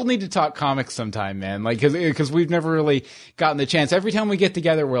 We still need to talk comics sometime, man. Like, cause we've never really gotten the chance. Every time we get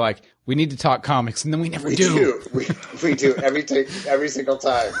together, we're like, we need to talk comics, and then we never do. We do every single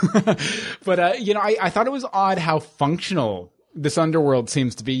time. But, I thought it was odd how functional this Underworld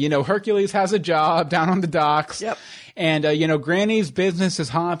seems to be. Hercules has a job down on the docks. Yep. And, Granny's business is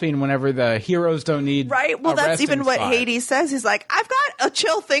hopping whenever the heroes don't need Right. Well, that's even what Hades says. He's like, I've got a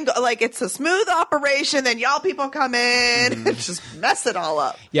chill thing. Like, it's a smooth operation. Then y'all people come in and just mess it all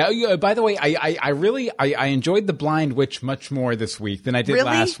up. Yeah. By the way, I really enjoyed the Blind Witch much more this week than I did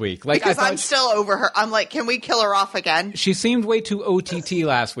last week. Like, because I'm still over her. I'm like, can we kill her off again? She seemed way too OTT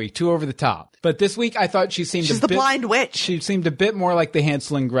last week, too over the top. But this week, I thought she's the Blind Witch. She seemed a bit more like the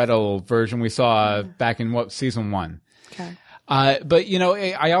Hansel and Gretel version we saw back in season 1. Okay. But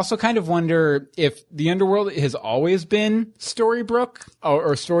I also kind of wonder if the Underworld has always been Storybrooke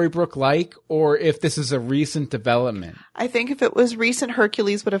or Storybrooke-like, or if this is a recent development. I think if it was recent,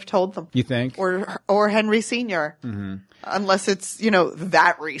 Hercules would have told them. You think? Or Henry Sr. Mm-hmm. Unless it's,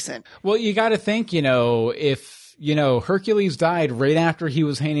 that recent. Well, you got to think, if Hercules died right after he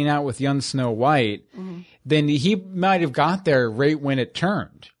was hanging out with young Snow White, then he might have got there right when it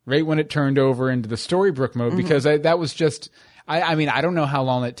turned over into the Storybrooke mode, because that was just, I mean, I don't know how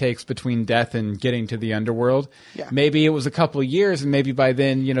long it takes between death and getting to the Underworld. Yeah. Maybe it was a couple of years, and maybe by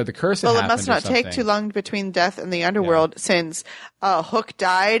then, the curse had happened. Well, it must not take too long between death and the Underworld, since Hook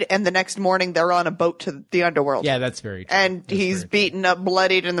died, and the next morning they're on a boat to the Underworld. Yeah, that's very true. And he's beaten up,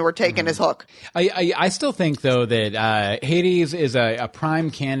 bloodied, and we're taking his Hook. I still think, though, that Hades is a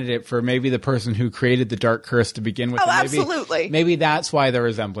prime candidate for maybe the person who created the Dark Curse to begin with. Oh, absolutely. Maybe that's why the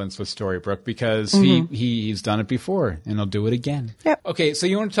resemblance with Storybrooke, because he's done it before, and he'll do it again. Yep. Okay, so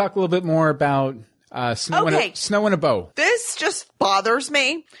you want to talk a little bit more about Snow and a Bow? This just bothers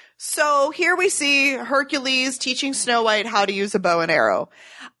me. So here we see Hercules teaching Snow White how to use a bow and arrow.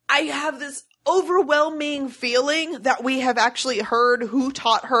 I have this overwhelming feeling that we have actually heard who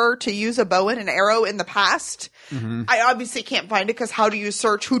taught her to use a bow and an arrow in the past. I obviously can't find it, because how do you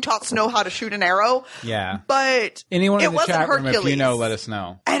search who taught Snow how to shoot an arrow? Yeah. But anyone in the chat room, Hercules. if you know, let us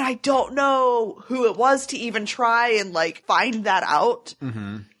know. And I don't know who it was to even try and find that out.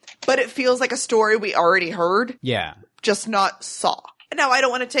 But it feels like a story we already heard. Yeah. Just not saw. Now, I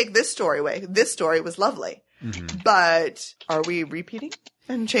don't want to take this story away. This story was lovely. But are we repeating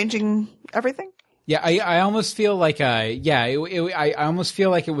and changing everything? Yeah, I almost feel like I almost feel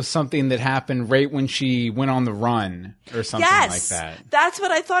like it was something that happened right when she went on the run or something like that. That's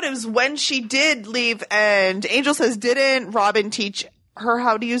what I thought. It was when she did leave, and Angel says, didn't Robin teach her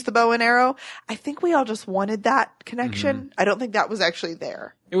how to use the bow and arrow? I think we all just wanted that connection. I don't think that was actually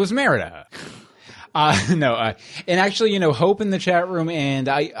there. It was Merida. And actually, Hope in the chat room, and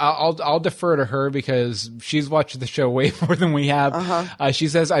I'll defer to her because she's watched the show way more than we have. She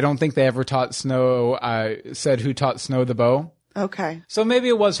says, I don't think they ever taught Snow, said who taught Snow the bow. Okay. So maybe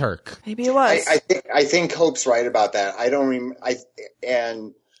it was Herc. Maybe it was. I think Hope's right about that. I don't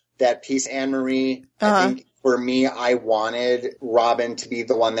and that piece, Anne-Marie, I think for me, I wanted Robin to be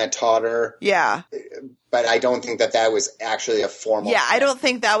the one that taught her. Yeah. But I don't think that was actually a formal thing. I don't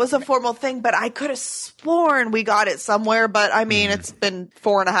think that was a formal thing, but I could have sworn we got it somewhere. But I mean, it's been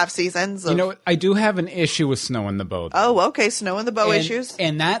 4.5 seasons. You know what? I do have an issue with Snow in the Bow. Oh, okay. Snow in the Bow issues.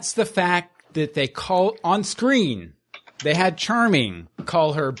 And that's the fact that they call on screen. They had Charming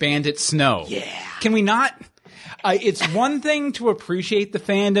call her Bandit Snow. Yeah. Can we not? It's one thing to appreciate the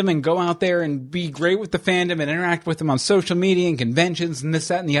fandom and go out there and be great with the fandom and interact with them on social media and conventions and this,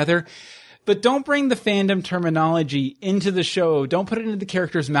 that, and the other. But don't bring the fandom terminology into the show. Don't put it into the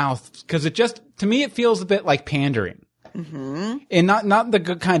character's mouth, because it just, to me, it feels a bit like pandering. Mm-hmm. And not the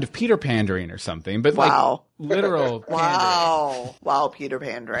good kind of Peter pandering or something, but like literal pandering. Wow, Peter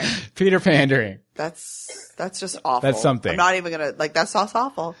pandering. Peter pandering. That's just awful. That's something. I'm not even gonna, like, that sounds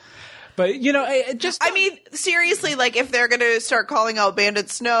awful. But, you know, I mean, seriously, like, if they're going to start calling out Bandit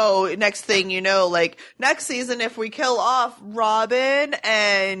Snow, next thing you know, like, next season, if we kill off Robin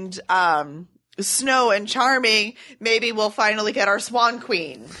and Snow and Charming, maybe we'll finally get our Swan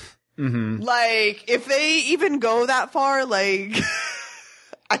Queen. Mm-hmm. Like, if they even go that far, like,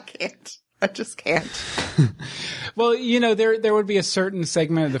 I can't. I just can't. Well, you know, there would be a certain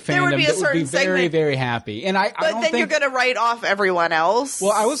segment of the fandom that would be very, very happy. And I don't think you're going to write off everyone else.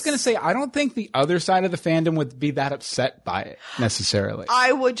 Well, I was going to say, I don't think the other side of the fandom would be that upset by it necessarily.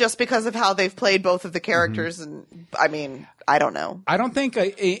 I would, just because of how they've played both of the characters. Mm-hmm. And I mean, I don't know. I don't think,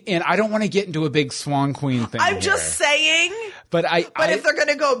 and I don't want to get into a big Swan Queen thing. I'm just saying. But if they're going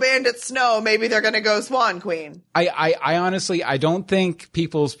to go Bandit Snow, maybe they're going to go Swan Queen. I honestly, I don't think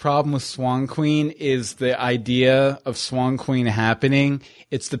people's problem with Swan Queen is the idea of Swan Queen happening.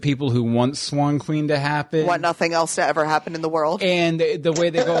 It's the people who want Swan Queen to happen. Want nothing else to ever happen in the world. And the way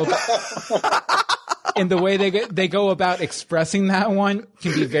they go about, and the way they go about expressing that one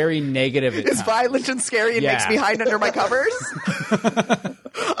can be very negative at It's violent and scary and makes me hide under my covers.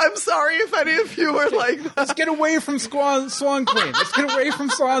 I'm sorry if any of you are like that. Let's get away from Swan Queen. Let's get away from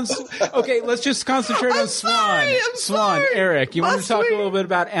Swan. Okay, let's just concentrate on Swan. Swan, Eric, you want to talk a little bit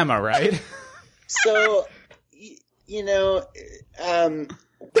about Emma, right? So, you know, what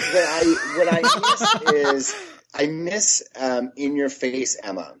I miss is I miss In Your Face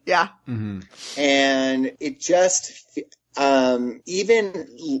Emma. Yeah. Mm-hmm. And it just even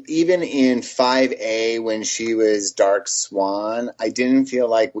in 5A when she was Dark Swan, I didn't feel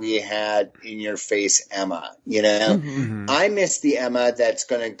like we had In Your Face Emma, you know? Mm-hmm. I miss the Emma that's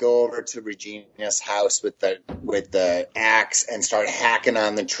going to go over to Regina's house with the axe and start hacking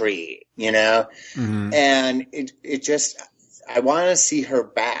on the tree, you know? Mm-hmm. And it just, I want to see her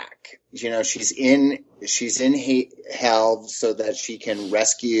back. You know, she's in hell so that she can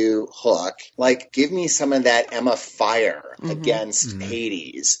rescue Hook. Like, give me some of that Emma fire against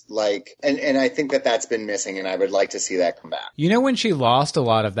Hades. Like, and I think that's been missing, and I would like to see that come back. You know, when she lost a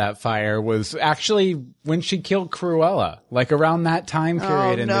lot of that fire was actually when she killed Cruella, like around that time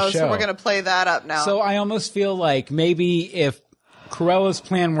period in the show. So we're going to play that up now. So I almost feel like maybe if Cruella's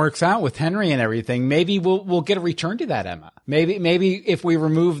plan works out with Henry and everything, maybe we'll get a return to that Emma. Maybe if we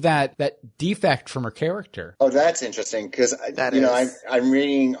remove that defect from her character. Oh, that's interesting, because I'm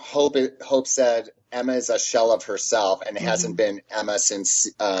reading Hope said Emma is a shell of herself and hasn't been Emma since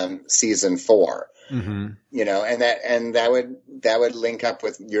season 4. Mm-hmm. You know, and that would link up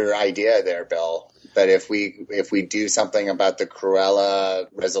with your idea there, Bill. But if we do something about the Cruella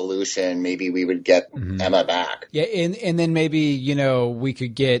resolution, maybe we would get Emma back. Yeah, and then maybe, you know, we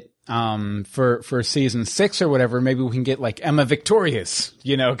could get for season 6 or whatever, maybe we can get like Emma victorious,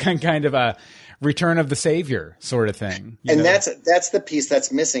 you know, kind of a Return of the Savior sort of thing. And that's the piece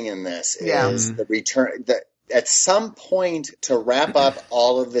that's missing in this is the return. At some point to wrap up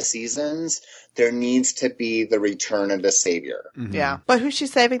all of the seasons, there needs to be the return of the Savior. Mm-hmm. Yeah. But who's she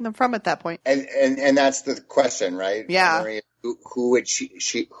saving them from at that point? And that's the question, right? Yeah. Maria, who is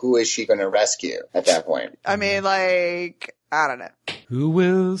she going to rescue at that point? I mean, like, I don't know. Who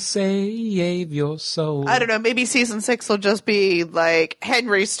will save your soul? I don't know. Maybe season 6 will just be like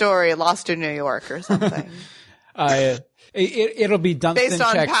Henry's story, Lost in New York or something. It'll be Dunstan based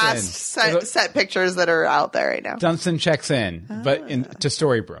on checks past set pictures that are out there right now. Dunstan checks in, but to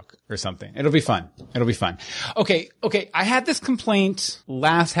Storybrooke or something. It'll be fun. Okay. I had this complaint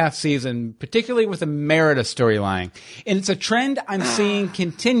last half season, particularly with the Merida storyline, and it's a trend I'm seeing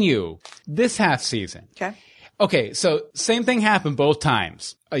continue this half season. Okay, so same thing happened both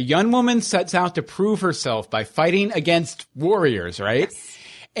times. A young woman sets out to prove herself by fighting against warriors, right? Yes.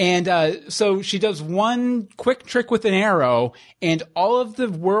 And so she does one quick trick with an arrow, and all of the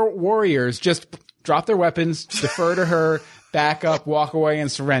warriors just drop their weapons, defer to her. back up, walk away,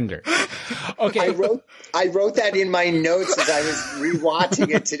 and surrender. Okay. I wrote that in my notes as I was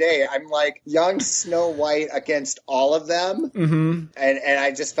rewatching it today. I'm like, young Snow White against all of them. Mm-hmm. And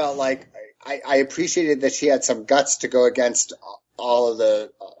I just felt like I appreciated that she had some guts to go against all of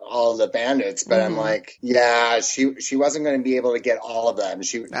the bandits, but I'm like, yeah, she wasn't going to be able to get all of them.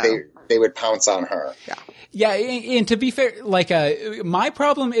 They would pounce on her. Yeah, and to be fair, like, my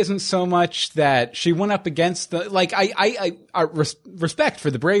problem isn't so much that she went up against the, like, I respect for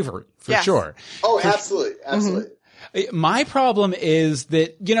the bravery, for sure. Oh, absolutely. Mm-hmm. My problem is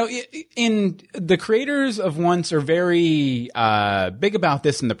that, you know, in the creators of Once are very, big about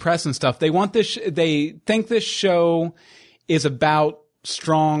this in the press and stuff. They want this, they think this show is about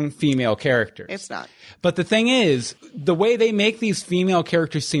strong female characters. It's not. But the thing is, the way they make these female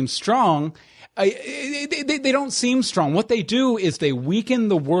characters seem strong, they don't seem strong. What they do is they weaken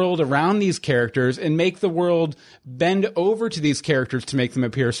the world around these characters and make the world bend over to these characters to make them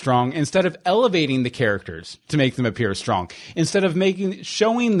appear strong, instead of elevating the characters to make them appear strong. Instead of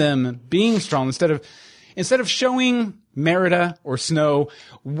showing them being strong, instead of showing Merida or Snow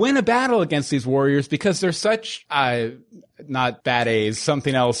win a battle against these warriors because they're such, not bad A's,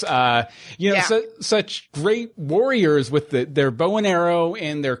 something else, such great warriors with their bow and arrow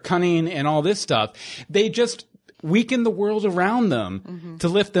and their cunning and all this stuff. They just weaken the world around them to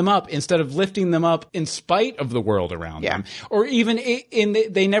lift them up, instead of lifting them up in spite of the world around them. Or even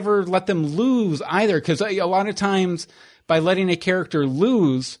they never let them lose either, because a lot of times, by letting a character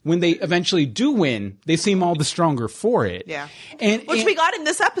lose, when they eventually do win, they seem all the stronger for it. Yeah. Which we got in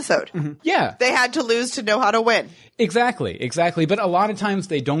this episode. Mm-hmm. Yeah. They had to lose to know how to win. Exactly. But a lot of times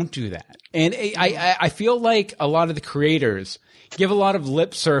they don't do that. And I feel like a lot of the creators give a lot of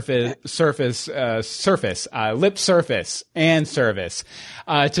lip service to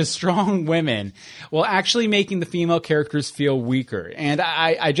strong women, while actually making the female characters feel weaker. And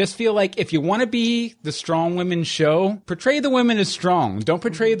I just feel like if you want to be the strong women show, portray the women as strong. Don't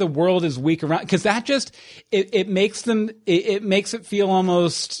portray the world as weak around, because that just it makes it feel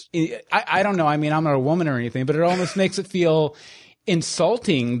almost, I don't know. I mean, I'm not a woman or anything, but it almost makes it feel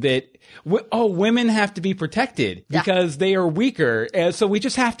insulting that, women have to be protected because they are weaker. So we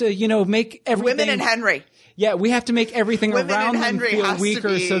just have to, make everything. Women and Henry. Yeah, we have to make everything around them feel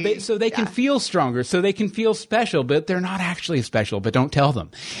weaker so they can feel stronger, so they can feel special, but they're not actually special, but don't tell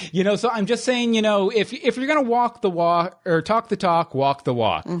them. So I'm just saying, if you're going to walk the walk or talk the talk, walk the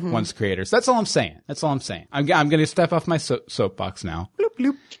walk, Once creators. That's all I'm saying. I'm going to step off my soapbox now. Bloop,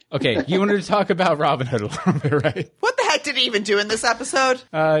 bloop. Okay, you wanted to talk about Robin Hood a little bit, right? What the heck did he even do in this episode?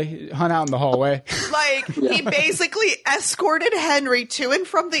 He hung out in the hallway. He basically escorted Henry to and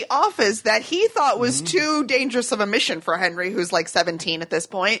from the office that he thought was too dangerous of a mission for Henry, who's like 17 at this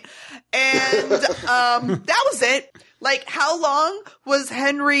point. And that was it. Like, how long was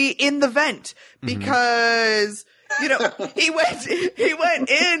Henry in the vent? Because... he went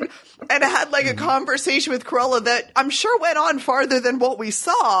in and had like a conversation with Cruella that I'm sure went on farther than what we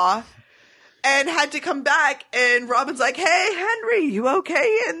saw, and had to come back, and Robin's like, "Hey, Henry, you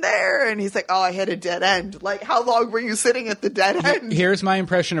okay in there?" And he's like, "Oh, I hit a dead end." Like, how long were you sitting at the dead end? Here's my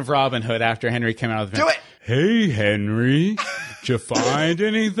impression of Robin Hood after Henry came out of the vent. Do it. Hey, Henry, did you find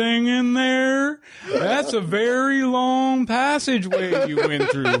anything in there? That's a very long passageway you went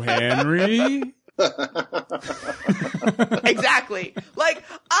through, Henry. Exactly. Like,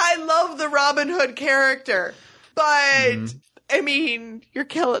 I love the Robin Hood character, but I mean, you're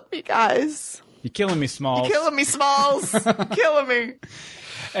killing me, guys. You're killing me, Smalls. Killing me.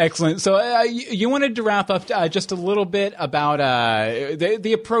 Excellent. So you wanted to wrap up just a little bit about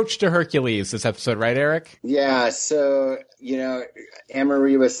the approach to Hercules this episode, right, Eric? Yeah. So,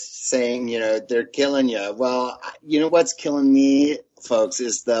 Anne-Marie was saying, they're killing you. Well, what's killing me, folks,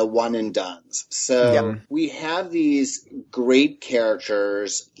 is the one and dones. So we have these great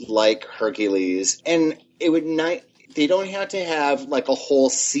characters like Hercules, and they don't have to have like a whole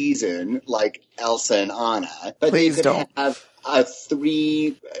season like Elsa and Anna, but they could have a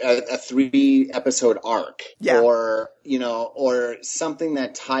three episode arc, or something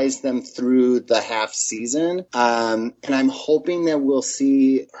that ties them through the half season. And I'm hoping that we'll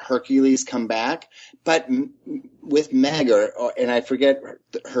see Hercules come back, but with Meg, and I forget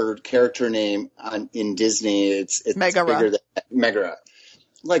her character name in Disney. It's Megara. Bigger than Megara.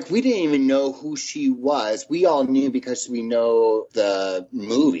 Like, we didn't even know who she was. We all knew because we know the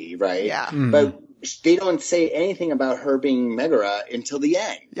movie, right? Yeah. But they don't say anything about her being Megara until the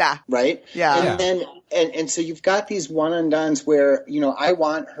end. Yeah. Right? Yeah. And so you've got these one and dones where, I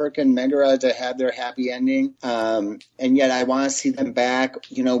want Herc and Megara to have their happy ending. And yet I want to see them back.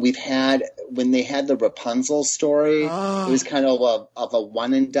 When they had the Rapunzel story, it was kind of a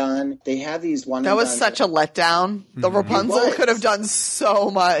one and done. They have these one and done. That was such a letdown. The Rapunzel could have done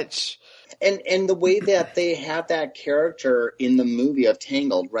so much. And the way that they have that character in the movie of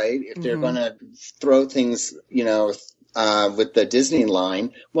Tangled, right? If they're going to throw things, with the Disney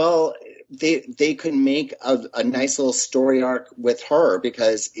line, well, they could make a nice little story arc with her,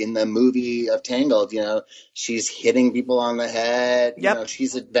 because in the movie of Tangled, she's hitting people on the head. Yep.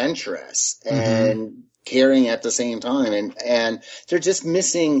 She's adventurous and caring at the same time. And they're just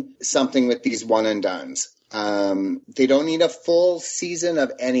missing something with these one and dones. They don't need a full season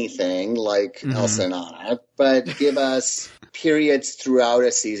of anything like Elsa and Anna, but give us periods throughout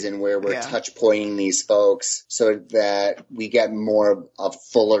a season where we're touch pointing these folks so that we get more of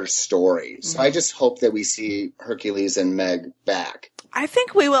fuller stories. So I just hope that we see Hercules and Meg back. I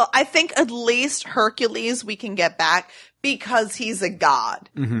think we will. I think at least Hercules we can get back because he's a god.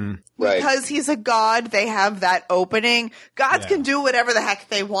 Mm-hmm. Right. Because he's a god, they have that opening. Gods can do whatever the heck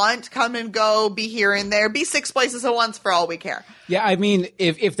they want, come and go, be here and there, be 6 places at once for all we care. Yeah, I mean,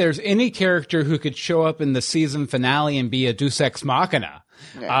 if there's any character who could show up in the season finale and be a Deus Ex Machina,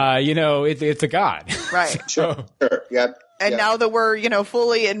 it's a god. Right. Sure. Yep. And now that we're,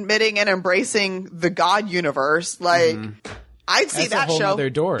 fully admitting and embracing the God universe, I'd see that show. That's a whole other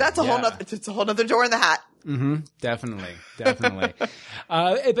door. That's a whole nother door in the hat. Mm-hmm. Definitely.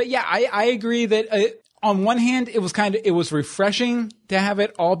 But yeah, I agree that on one hand, it was refreshing to have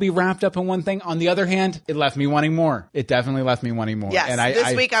it all be wrapped up in one thing. On the other hand, it left me wanting more. It definitely left me wanting more. Yes, and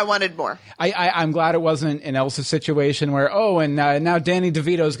this week I wanted more. I'm glad it wasn't an Elsa situation where, now Danny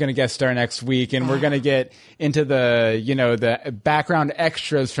DeVito's going to guest star next week, and we're going to get into the background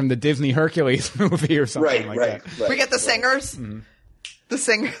extras from the Disney Hercules movie or something that. Right. We get the singers. Mm-hmm. The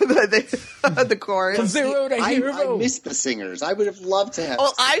singer, the chorus. From zero to hero. I missed the singers. I would have loved to have.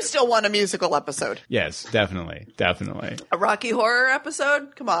 Well, I still want a musical episode. Yes, definitely. A Rocky Horror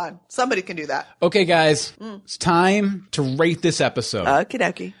episode? Come on. Somebody can do that. Okay, guys. It's time to rate this episode.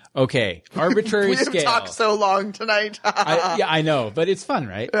 Okie Okay. Arbitrary scale. We have talked so long tonight. I know, but it's fun,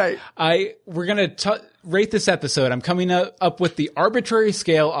 right? Right. We're going to rate this episode. I'm coming up with the arbitrary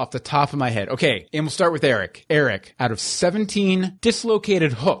scale off the top of my head. Okay. And we'll start with Eric. Eric, out of 17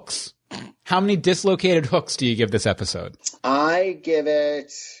 dislocated hooks, how many dislocated hooks do you give this episode? I give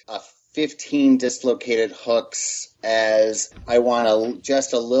it a 15 dislocated hooks, as I want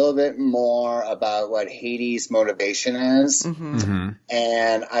just a little bit more about what Hades' motivation is. Mm-hmm.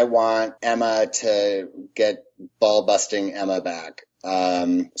 And I want Emma to get ball-busting Emma back.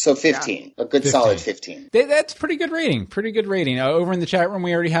 So 15, a good 15. Solid 15. That's pretty good rating. Over in the chat room,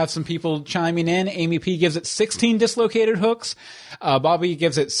 we already have some people chiming in. Amy P gives it 16 dislocated hooks. Bobby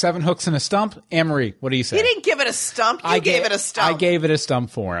gives it 7 hooks and a stump. Anne-Marie, what do you say? He didn't give it a stump. You gave it a stump. I gave it a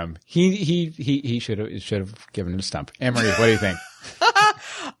stump for him. He should have given it a stump. Anne-Marie, what do you think?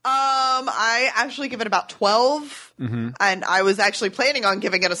 I actually give it about 12. Mm-hmm. And I was actually planning on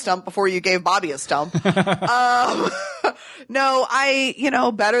giving it a stump before you gave Bobby a stump.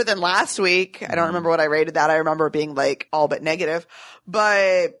 No, better than last week. I don't remember what I rated that. I remember it being all but negative,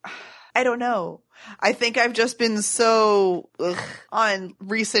 but I don't know. I think I've just been so on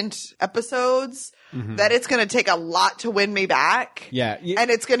recent episodes that it's going to take a lot to win me back. Yeah.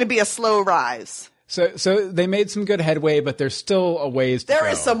 And it's going to be a slow rise. So they made some good headway, but there's still a ways to go.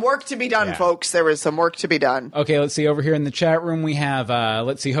 There is some work to be done, folks. There is some work to be done. Okay, let's see. Over here in the chat room, we have,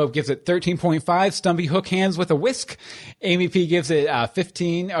 Hope gives it 13.5. Stumpy Hook Hands with a Whisk. Amy P gives it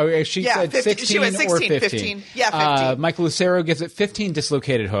 15. Oh, she said 16, she went 16 or 15. Yeah, 15. Michael Lucero gives it 15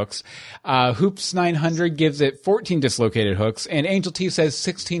 dislocated hooks. Hoops 900 gives it 14 dislocated hooks. And Angel T says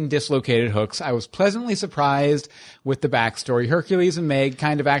 16 dislocated hooks. I was pleasantly surprised with the backstory. Hercules and Meg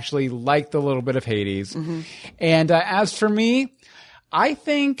kind of actually liked a little bit of Hades. Mm-hmm. And as for me, I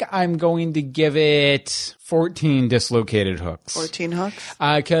think I'm going to give it 14 dislocated hooks. 14 hooks?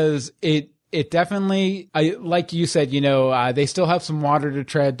 Because it definitely, like you said, they still have some water to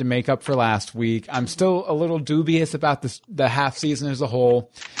tread to make up for last week. I'm still a little dubious about the half season as a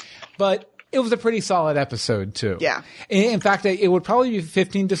whole, but it was a pretty solid episode too. Yeah. In fact, it would probably be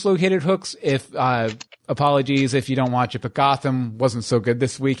 15 dislocated hooks if, apologies if you don't watch it, but Gotham wasn't so good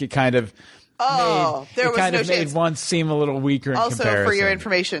this week. It kind of Oh, there was kind no of made chance. one seem a little weaker in Also, comparison. for your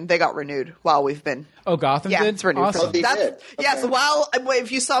information, they got renewed while we've been. Oh, Gotham Yeah, did? it's renewed. Awesome. Oh, they did. Yes, Okay. while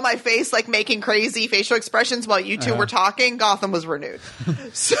if you saw my face like making crazy facial expressions while you two were talking, Gotham was renewed.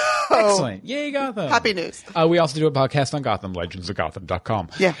 So Excellent. Yay, Gotham. happy news. We also do a podcast on Gotham, legendsofgotham.com.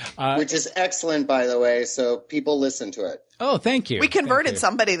 Yeah. Which is excellent, by the way, so people listen to it. Oh, thank you. We converted Thank you.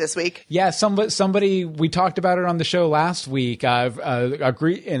 somebody this week. Yeah, somebody, we talked about it on the show last week. A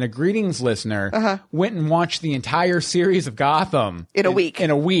Greetings listener went and watched the entire series of Gotham In a week. In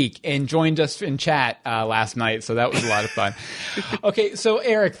a week, and joined us in chat last night. So that was a lot of fun. Okay, so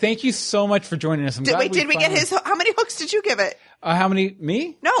Eric, thank you so much for joining us. Did we get his? How many hooks did you give it? How many?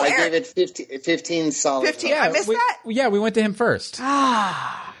 Me? No, I Eric. gave it 15 solid. 15. I missed that? Yeah, we went to him first.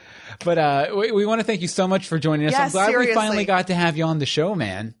 But we want to thank you so much for joining us. Yeah, I'm glad seriously. we finally got to have you on the show,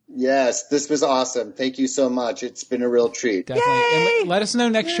 man. Yes, this was awesome. Thank you so much. It's been a real treat. Definitely. Yay! And let us know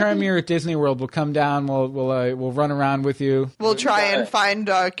next time you're at Disney World. We'll come down. We'll run around with you. We'll try got and it. find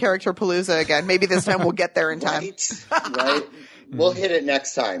Character Palooza again. Maybe this time we'll get there in time. Right? We'll hit it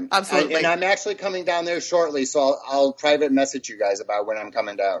next time. Absolutely. And I'm actually coming down there shortly, so I'll private message you guys about when I'm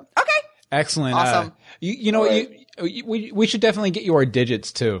coming down. Okay. Excellent. Awesome. You know, All we should definitely get you our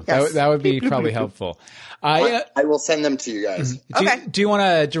digits too. Yes. That would be probably helpful. I will send them to you guys. Okay. Do you want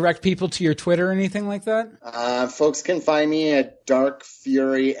to direct people to your Twitter or anything like that? Folks can find me at Dark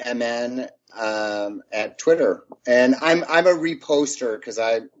Fury MN at Twitter, and I'm a reposter because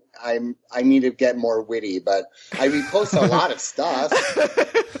I need to get more witty, but I repost a lot of stuff.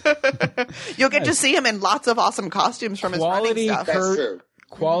 You'll get to see him in lots of awesome costumes from his Quality running stuff. That's true.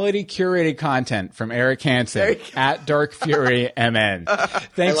 Quality curated content from Eric Hansen at Dark Fury MN.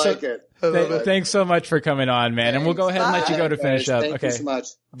 Thanks I like it. Thanks so much for coming on, man. And we'll go ahead and let you go to finish up. Thank Okay. you so much.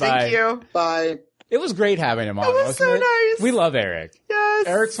 Bye. Thank you. Bye. It was great having him on. was wasn't so it? nice. We love Eric. Yes.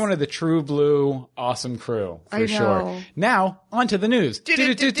 Eric's one of the true blue, awesome crew, for I know. sure. Now, on to the news.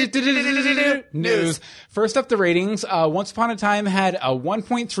 News. First up, the ratings. Once Upon a Time had a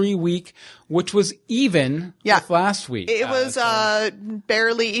 1.3 week, which was even with last week. It was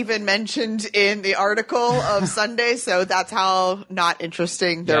barely even mentioned in the article of Sunday, so that's how not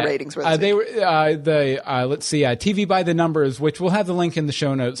interesting their ratings were. This They week. were let's see, TV by the Numbers, which we'll have the link in the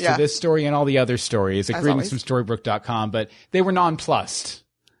show notes to Yeah. this story and all the other stories at As greetingsfromstorybrooke.com, but they were nonplussed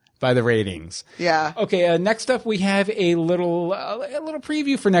by the ratings. Yeah. Okay, next up we have a little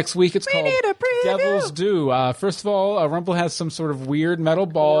preview for next week. It's called need a preview. Devil's Due. First of all, Rumple has some sort of weird metal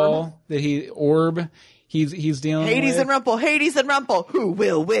ball he's dealing Hades with. Hades and Rumple, who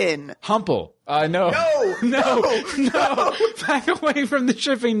will win? Humple. No. No. Back away from the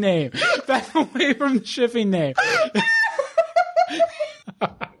shipping name. Back away from the shipping name.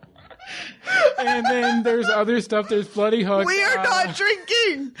 And then there's other stuff. There's Bloody Hook. We are not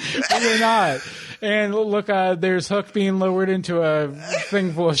drinking. We're not. And look, there's Hook being lowered into a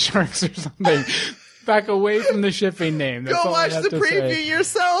thing full of sharks or something. Back away from the shipping name. That's Go all I watch have the to preview say.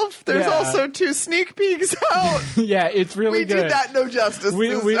 yourself. There's Yeah. also 2 sneak peeks out. Yeah, it's really We good. did that no justice.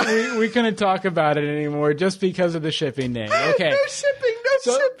 We couldn't talk about it anymore just because of the shipping name. Okay. No shipping.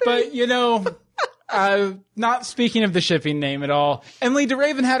 But you know, not speaking of the shipping name at all, Emily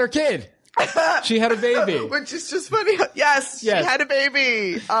DeRaven had her kid. She had a baby. Which is just funny. Yes, she had a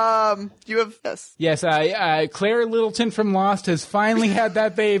baby. You have Yes, Claire Littleton from Lost has finally had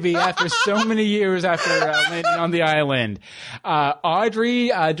that baby after so many years after landing on the island. Audrey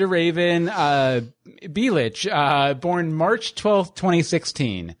DeRaven Belich, born March 12th,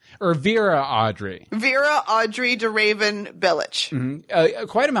 2016. Or Vera Audrey. Vera Audrey DeRaven Billich.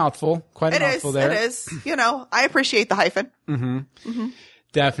 Quite a mouthful. Quite a mouthful there. It is. You know, I appreciate the hyphen.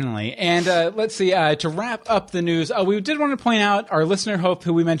 Definitely. And let's see, to wrap up the news, we did want to point out our listener Hope,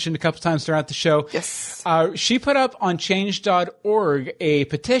 who we mentioned a couple times throughout the show. Yes. She put up on change.org a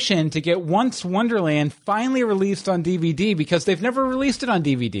petition to get Once Wonderland finally released on DVD because they've never released it on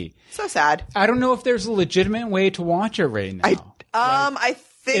DVD. So sad. I don't know if there's a legitimate way to watch it right now. I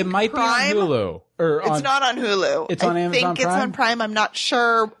think it might Prime, be on Hulu. It's not on Hulu. It's on Amazon I think Prime? it's on Prime. I'm not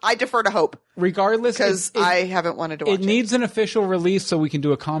sure. I defer to Hope. Regardless, because I haven't wanted to watch it. It needs an official release so we can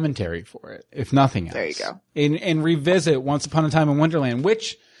do a commentary for it, if nothing else. There you go. And revisit Once Upon a Time in Wonderland,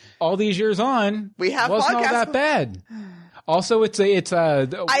 which all these years on wasn't all that bad. Also, it's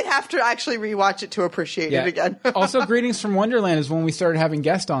I'd have to actually rewatch it to appreciate it again. Also, Greetings from Wonderland is when we started having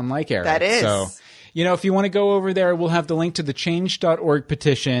guests on like Eric. That is. So, you know, if you want to go over there, we'll have the link to the change.org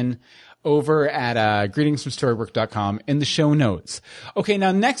petition over at greetingsfromstorybrooke.com in the show notes. Okay,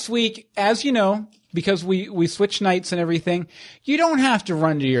 now next week, as you know, because we switch nights and everything, you don't have to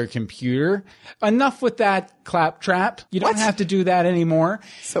run to your computer. Enough with that claptrap. You don't have to do that anymore.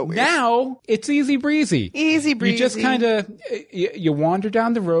 So weird. Now it's easy breezy. Easy breezy. You just kind of you wander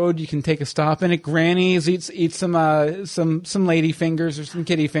down the road. You can take a stop in at Granny's, eat some lady fingers or some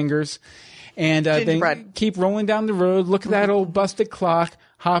kitty fingers, and then keep rolling down the road. Look at that old busted clock.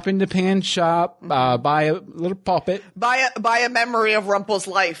 Hop into Pan Shop, buy a little puppet. Buy a memory of Rumpel's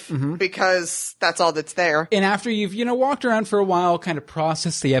life, because that's all that's there. And after you've, walked around for a while, kind of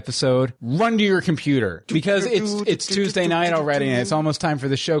process the episode, run to your computer. Because it's Tuesday night already, and it's almost time for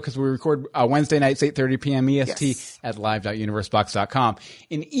the show, because we record Wednesday nights, 8:30 p.m. EST at live.universebox.com.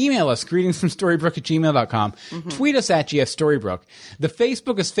 And email us, greetingsfromstorybrooke@gmail.com. Tweet us at GSStorybrooke. The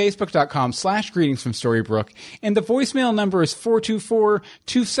Facebook is facebook.com/greetingsfromstorybrooke. And the voicemail number is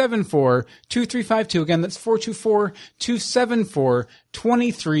 424-274-2352. Again, that's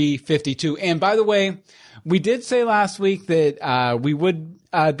 424-274-2352. And by the way, we did say last week that we would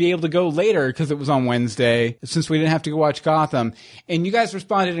be able to go later because it was on Wednesday, since we didn't have to go watch Gotham. And you guys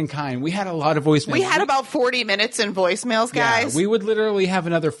responded in kind. We had a lot of voicemails. We had about 40 minutes in voicemails, guys. Yeah, we would literally have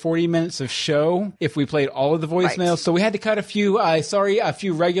another 40 minutes of show if we played all of the voicemails. Right. So we had to cut a few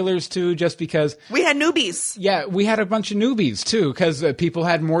regulars too, just because. We had newbies. Yeah, we had a bunch of newbies too, because people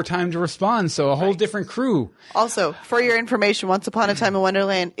had more time to respond. So a whole different crew. Also, for your information, Once Upon a Time in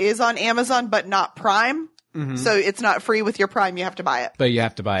Wonderland is on Amazon, but not Prime. So it's not free with your Prime. You have to buy it. But you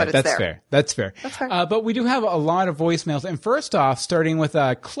have to buy it. That's fair. That's fair. But we do have a lot of voicemails. And first off, starting with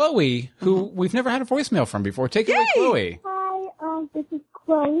Chloe, who we've never had a voicemail from before. Take it away, Chloe. Hi, this is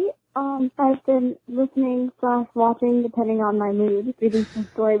Chloe. I've been listening/watching, depending on my mood, reading some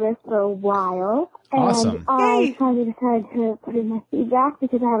storybooks for a while. And awesome. I finally decided to put in my feedback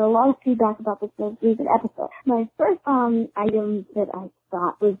because I had a lot of feedback about this most recent episode. My first item that I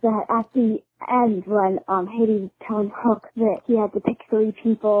thought was that at the end, when Hades was telling Hook that he had to pick 3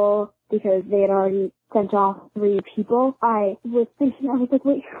 people because they had already sent off 3 people, I was like,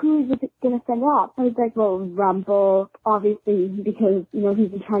 wait, who is it going to send off? I was like, well, Rumple, obviously, because, he's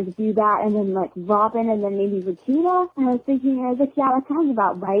been trying to do that, and then, Robin, and then maybe Regina. And I was like, yeah, that sounds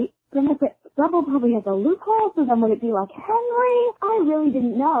about right. But I'm like, Rumple probably has a loophole, so then would it be like Henry? I really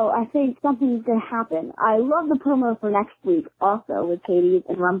didn't know. I think something's going to happen. I love the promo for next week, also, with Hades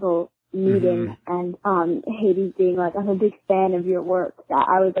and Rumple meeting, and Hades being like, I'm a big fan of your work.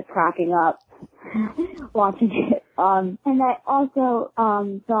 I was cracking up watching it. And I also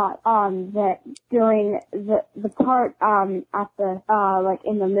thought that during the part at the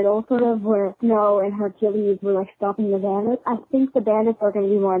in the middle sort of where Snow and Hercules were stopping the bandits, I think the bandits are going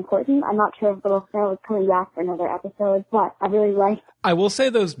to be more important. I'm not sure if Little Snow is coming back for another episode, but I really liked. I will say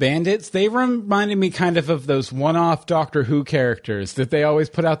those bandits, they reminded me kind of those one-off Doctor Who characters that they always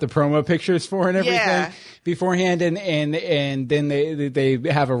put out the promo pictures for and everything beforehand, and then they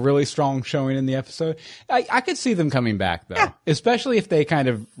have a really strong showing in the episode. I could see them coming back though, especially if they kind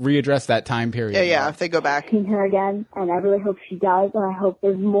of readdress that time period. Yeah, if they go back. I've seen her again, and I really hope she does, and I hope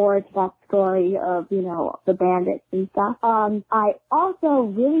there's more to that story of, the bandits and stuff. I also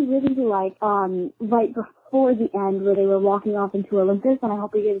really, really like, right before the end where they were walking off into Olympus, and I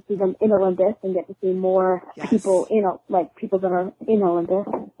hope we get to see them in Olympus and get to see more people people that are in Olympus.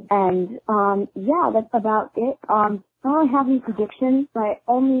 And, that's about it. I don't have any predictions. My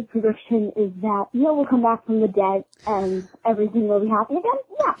only prediction is that Neil will come back from the dead and everything will be happy again.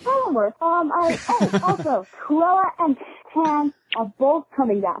 Yeah, that'll work. Also, Cruella and Pan are both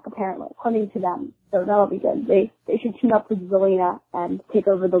coming back, apparently, according to them. So that'll be good. They should team up with Zelena and take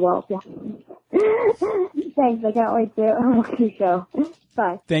over the world. Yeah. Thanks. I can't wait to watch the show.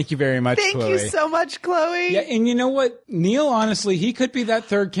 Bye. Thank you very much, Chloe. Thank you so much, Chloe. Yeah, and you know what? Neil, honestly, he could be that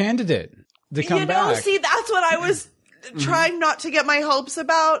third candidate to come back. See, that's what I was trying not to get my hopes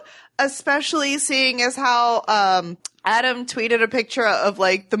about, especially seeing as how Adam tweeted a picture of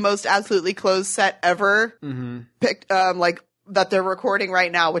the most absolutely closed set ever picked that they're recording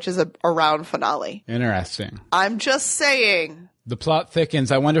right now, which is a round finale. Interesting. I'm just saying. The plot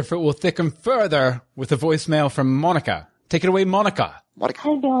thickens. I wonder if it will thicken further with a voicemail from Monica. Take it away, Monica.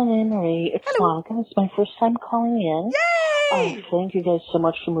 Hi, Bill and Marie. It's Monica. It's my first time calling in. Yay! Thank you guys so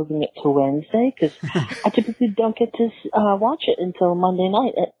much for moving it to Wednesday, because I typically don't get to watch it until Monday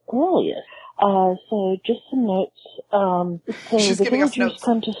night at earliest. So just some notes. So the villagers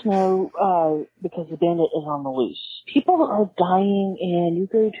come to Snow because the bandit is on the loose. People are dying, and you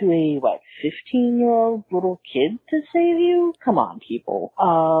go to a 15-year-old little kid to save you? Come on, people.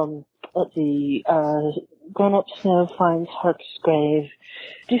 Let's see. grown-up Snow finds Hark's grave.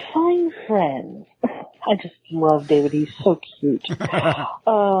 Define friends. I just love David. He's so cute. Then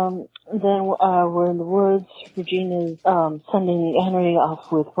we're in the woods. Regina's sending Henry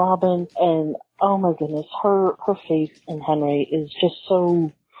off with Robin, and oh my goodness, her faith in Henry is just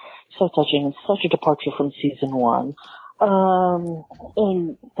so touching. It's such a departure from season 1.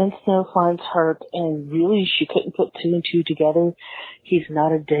 And then Snow finds Hark, and really she couldn't put 2 and 2 together. He's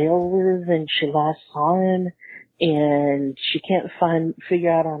not a day older than she last saw him, and she can't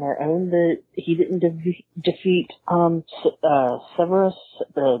figure out on her own that he didn't defeat Severus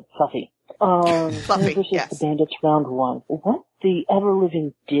Fluffy. Fluffy, versus yes. the Bandits round 1. What the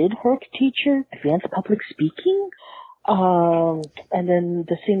ever-living did Hark teach her? Advanced public speaking? And then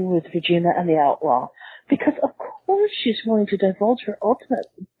the scene with Regina and the Outlaw. Because of course she's willing to divulge her ultimate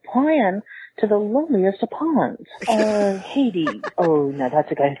plan to the loneliest of pawns. Haiti. Oh, no,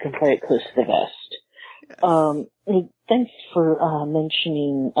 that's a guy who can play it close to the vest. Yes. Thanks for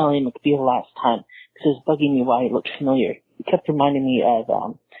mentioning Ellie McBeal last time, because it was bugging me why he looked familiar. He kept reminding me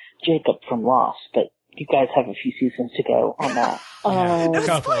of Jacob from Lost, but you guys have a few seasons to go on that.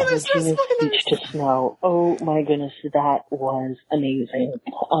 Spoilers. Speech to Snow. Oh my goodness, that was amazing.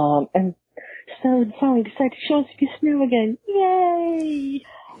 And Snow finally decided to show us to Snow again. Yay!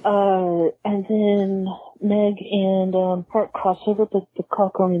 And then Meg and Park cross over, but the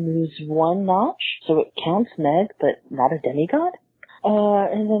clock only moves 1 notch, so it counts Meg, but not a demigod.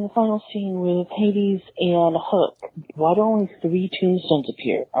 And then the final scene with Hades and Hook. Why do only 3 tombstones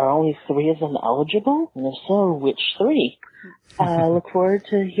appear? Are only 3 of them eligible? And if so, which 3? Look forward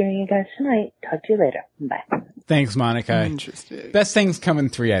to hearing you guys tonight. Talk to you later. Bye. Thanks, Monica. Interesting. Best things come in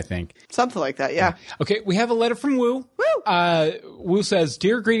 3, I think. Something like that, yeah. Okay, we have a letter from Woo. Woo says,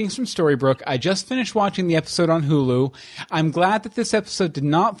 Dear greetings from Storybrooke. I just finished watching the episode on Hulu. I'm glad that this episode did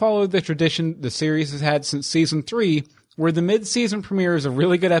not follow the tradition the series has had since season 3, where the mid-season premiere is a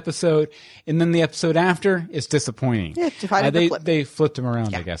really good episode, and then the episode after is disappointing. Yeah, they flipped him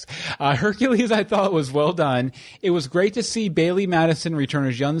around, I guess. Hercules, I thought, was well done. It was great to see Bailey Madison return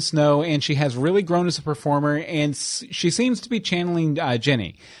as Jon Snow, and she has really grown as a performer, and she seems to be channeling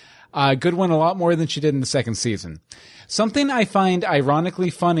Jenny. Good one, a lot more than she did in the second season. Something I find ironically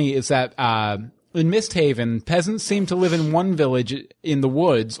funny is that in Misthaven, peasants seem to live in one village in the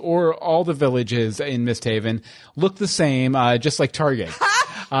woods, or all the villages in Misthaven look the same, just like Target.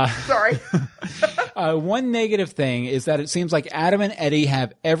 Sorry. One negative thing is that it seems like Adam and Eddie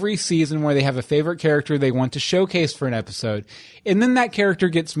have every season where they have a favorite character they want to showcase for an episode, and then that character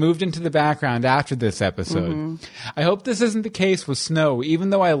gets moved into the background after this episode. Mm-hmm. I hope this isn't the case with Snow, even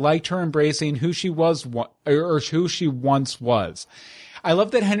though I liked her embracing who she was, or who she once was. I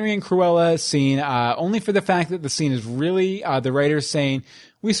love that Henry and Cruella scene, only for the fact that the scene is really the writers saying,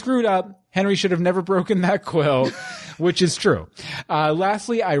 we screwed up. Henry should have never broken that quill, which is true.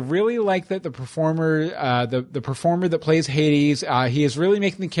 Lastly, I really like that the performer that plays Hades, he is really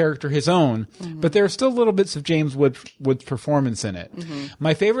making the character his own, but there are still little bits of James Wood's performance in it. Mm-hmm.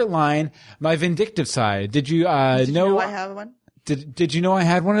 My favorite line, my vindictive side. Did you know I have one? Did you know I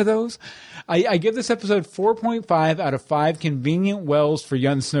had one of those? I give this episode 4.5 out of 5 convenient wells for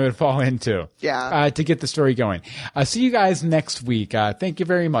Jon Snow to fall into. Yeah. To get the story going. See you guys next week. Thank you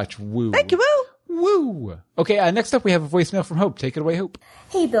very much. Woo. Thank you, Woo. Woo. Okay, next up we have a voicemail from Hope. Take it away, Hope.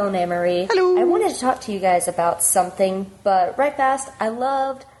 Hey, Bill and Anne-Marie. Hello. I wanted to talk to you guys about something, but right fast, I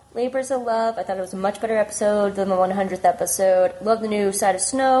loved Labors of Love. I thought it was a much better episode than the 100th episode. Love the new Side of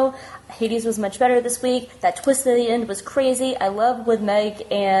Snow. Hades was much better this week. That twist at the end was crazy. I love with Meg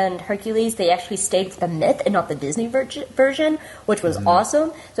and Hercules, they actually stayed with the myth and not the Disney version, which was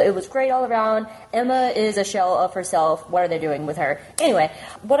awesome. So it was great all around. Emma is a shell of herself. What are they doing with her? Anyway,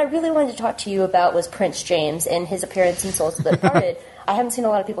 what I really wanted to talk to you about was Prince James and his appearance in Souls That Departed. I haven't seen a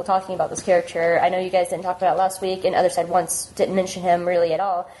lot of people talking about this character. I know you guys didn't talk about it last week, and Other Side Once didn't mention him really at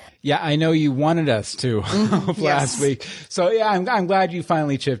all. Yeah, I know you wanted us to last week. So yeah, I'm glad you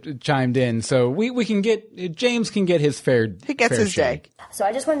finally chimed in. So we can get, James can get his fair He gets his shake. day. So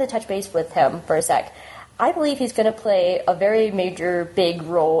I just wanted to touch base with him for a sec. I believe he's going to play a very major, big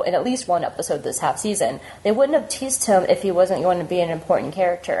role in at least one episode this half season. They wouldn't have teased him if he wasn't going to be an important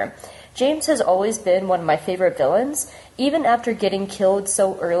character. James has always been one of my favorite villains. Even after getting killed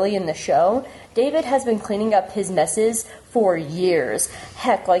so early in the show, David has been cleaning up his messes for years.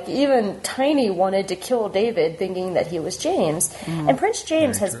 Heck, like even Tiny wanted to kill David thinking that he was James. And Prince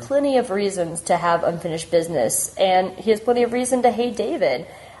James has plenty of reasons to have unfinished business, and he has plenty of reason to hate David.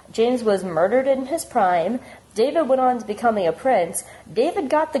 James was murdered in his prime, David went on to becoming a prince. David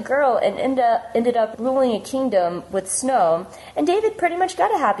got the girl and ended up ruling a kingdom with Snow. And David pretty much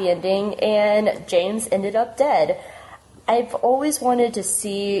got a happy ending, and James ended up dead. I've always wanted to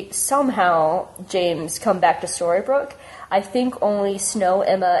see somehow James come back to Storybrooke. I think only Snow,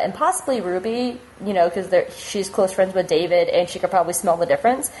 Emma, and possibly Ruby, because she's close friends with David, and she could probably smell the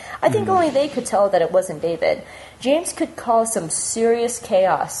difference. I think only they could tell that it wasn't David. James could cause some serious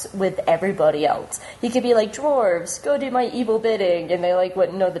chaos with everybody else. He could be like, dwarves, go do my evil bidding, and they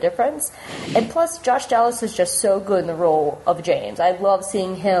wouldn't know the difference. And plus, Josh Dallas is just so good in the role of James. I love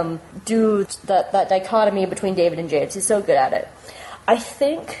seeing him do that dichotomy between David and James. He's so good at it. I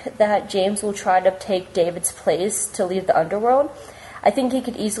think that James will try to take David's place to leave the underworld. I think he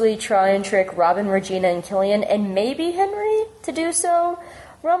could easily try and trick Robin, Regina, and Killian, and maybe Henry to do so.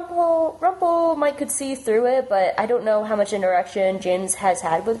 Rumple might could see through it, but I don't know how much interaction James has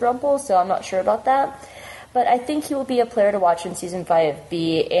had with Rumple, so I'm not sure about that. But I think he will be a player to watch in Season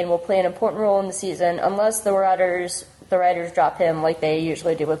 5B and will play an important role in the season, unless the writers drop him like they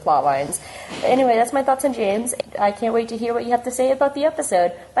usually do with plot lines. But anyway, that's my thoughts on James. I can't wait to hear what you have to say about the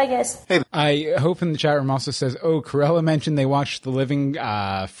episode. Bye, guys. Hey, I hope in the chat room also says, Corella mentioned they watched The Living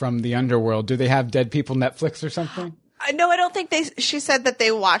from the Underworld. Do they have Dead People Netflix or something? No, I don't think she said that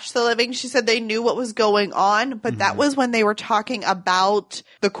they watched The Living. She said they knew what was going on, but that was when they were talking about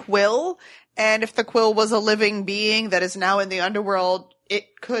the Quill. And if the Quill was a living being that is now in the underworld,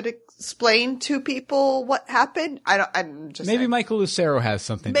 it could explain to people what happened. I'm just maybe saying. Michael Lucero has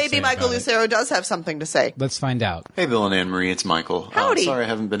something to say. Maybe Michael Lucero does have something to say. Let's find out. Hey, Bill and Anne-Marie, it's Michael. Howdy. Sorry I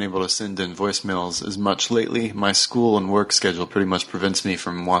haven't been able to send in voicemails as much lately. My school and work schedule pretty much prevents me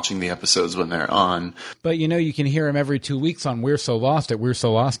from watching the episodes when they're on. But you can hear him every 2 weeks on We're So Lost at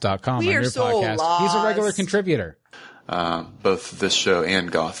we'resolost.com on your podcast. Lost. He's a regular contributor. Both this show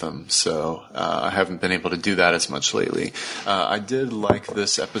and Gotham, so I haven't been able to do that as much lately. I did like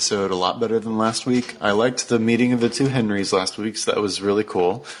this episode a lot better than last week. I liked the meeting of the two Henrys last week, so that was really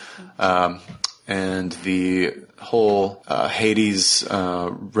cool. And the whole Hades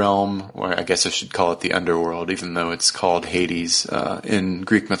realm, or I guess I should call it the underworld, even though it's called Hades in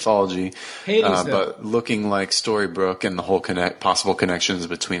Greek mythology. But looking like Storybrooke and the whole possible connections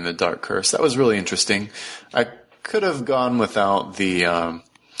between the Dark Curse. That was really interesting. I could have gone without the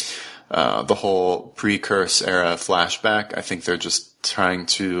whole pre-curse era flashback. I think they're just trying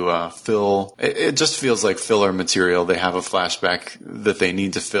to fill. It just feels like filler material. They have a flashback that they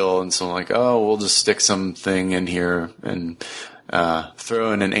need to fill, and so we'll just stick something in here and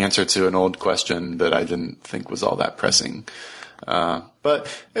throw in an answer to an old question that I didn't think was all that pressing. But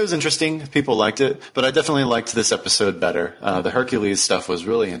it was interesting. People liked it. But I definitely liked this episode better. The Hercules stuff was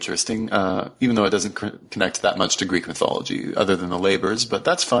really interesting, even though it doesn't connect that much to Greek mythology other than the labors. But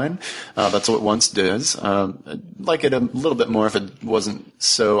that's fine. That's what Once does. I'd like it a little bit more if it wasn't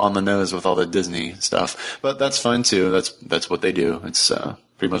so on the nose with all the Disney stuff. But that's fine too. That's what they do. It's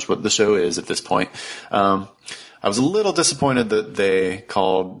pretty much what the show is at this point. I was a little disappointed that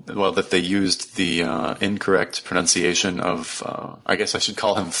they used the incorrect pronunciation of, I guess I should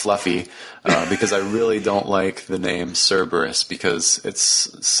call him Fluffy, because I really don't like the name Cerberus, because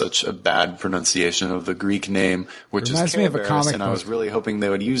it's such a bad pronunciation of the Greek name, which is Cerberus, and I was really hoping they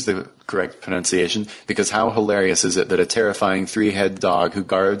would use the correct pronunciation, because how hilarious is it that a terrifying three-head dog who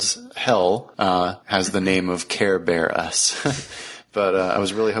guards hell has the name of Care Bear Us? But I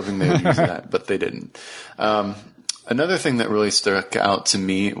was really hoping they would use that, but they didn't. Another thing that really stuck out to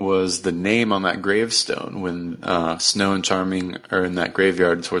me was the name on that gravestone when Snow and Charming are in that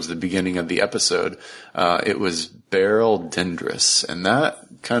graveyard towards the beginning of the episode. It was Beryl Dendris, and that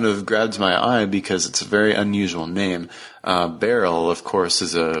kind of grabs my eye because it's a very unusual name. Beryl, of course,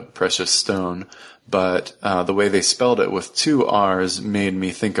 is a precious stone, but the way they spelled it with 2 R's made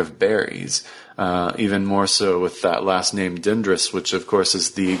me think of berries. Even more so with that last name Dendris, which of course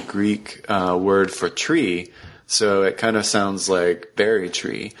is the Greek word for tree. So it kind of sounds like berry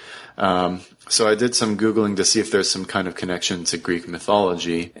tree. So I did some Googling to see if there's some kind of connection to Greek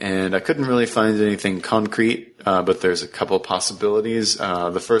mythology, and I couldn't really find anything concrete, but there's a couple possibilities.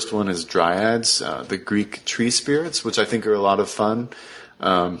 The first one is dryads, the Greek tree spirits, which I think are a lot of fun.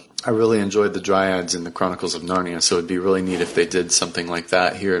 I really enjoyed the dryads in the Chronicles of Narnia, so it'd be really neat if they did something like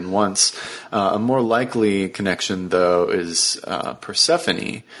that here in Once. A more likely connection, though, is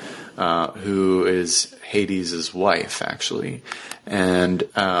Persephone, who is Hades' wife, actually. And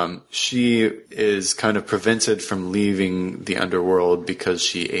she is kind of prevented from leaving the underworld because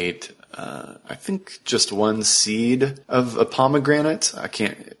she ate, I think, just one seed of a pomegranate.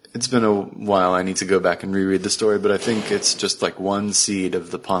 it's been a while. I need to go back and reread the story, but I think it's just like one seed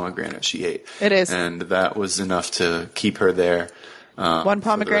of the pomegranate she ate. It is. And that was enough to keep her there. One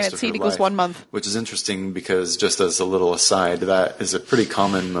pomegranate seed equals 1 month. Which is interesting because, just as a little aside, that is a pretty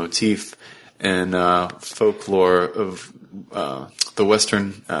common motif in folklore of the West,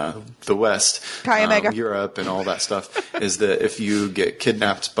 Europe, and all that stuff, is that if you get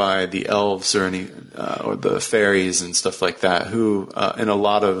kidnapped by the elves or or the fairies and stuff like that, who in a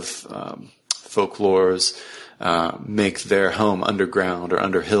lot of folklores make their home underground or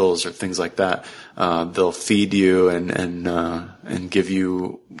under hills or things like that, they'll feed you and give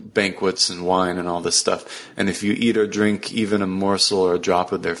you banquets and wine and all this stuff. And if you eat or drink even a morsel or a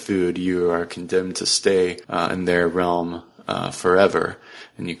drop of their food, you are condemned to stay in their realm forever,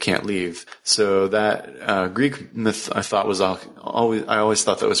 and you can't leave. So that Greek myth, I thought I always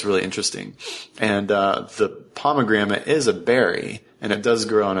thought that was really interesting. And the pomegranate is a berry, and it does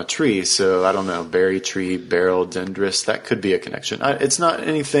grow on a tree. So I don't know, berry tree, beryl dendris, that could be a connection. It's not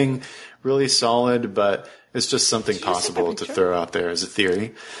anything really solid, but it's just something possible to throw out there as a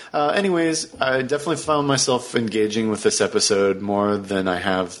theory. Anyways, I definitely found myself engaging with this episode more than I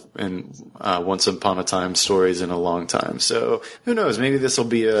have in Once Upon a Time stories in a long time. So who knows? Maybe this will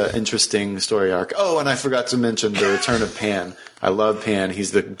be an interesting story arc. Oh, and I forgot to mention the return of Pan. I love Pan.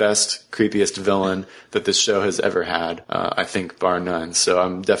 He's the best, creepiest villain that this show has ever had, I think, bar none. So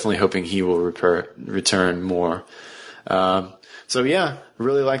I'm definitely hoping he will return more. So yeah,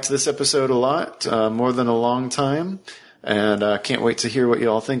 really liked this episode a lot, more than a long time, and can't wait to hear what you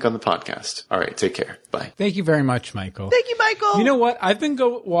all think on the podcast. All right, take care. Bye. Thank you very much, Michael. Thank you, Michael. You know what? I've been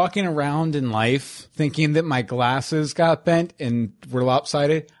walking around in life thinking that my glasses got bent and were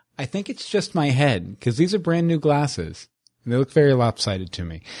lopsided. I think it's just my head, because these are brand new glasses. They look very lopsided to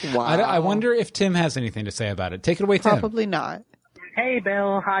me. Wow. I wonder if Tim has anything to say about it. Take it away, Tim. Probably not. Hey,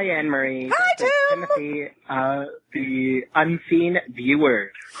 Bill. Hi, Anne-Marie. Hi, This is Timothy, the unseen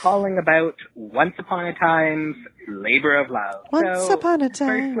viewer, calling about Once Upon a Time's Labor of Love. Once upon a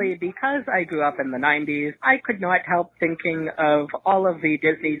time. Firstly, because I grew up in the 90s, I could not help thinking of all of the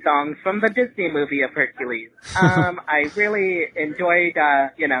Disney songs from the Disney movie of Hercules. I really enjoyed,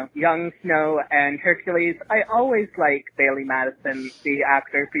 Young Snow and Hercules. I always liked Bailey Madison, the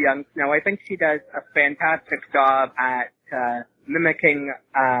actor for Young Snow. I think she does a fantastic job at mimicking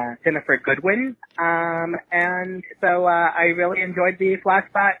Jennifer Goodwin. And so I really enjoyed the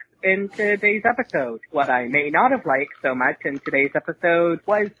flashbacks in today's episode. What I may not have liked so much in today's episode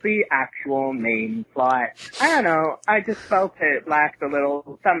was the actual main plot. I don't know, I just felt it lacked a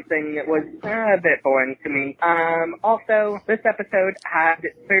little something that was a bit boring to me. Also, this episode had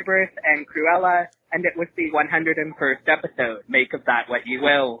Cerberus and Cruella, and it was the 101st episode. Make of that what you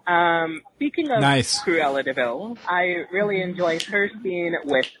will. Speaking of Cruella de Vil, I really enjoyed her scene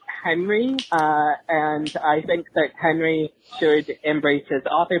with Henry, and I think that Henry should embrace his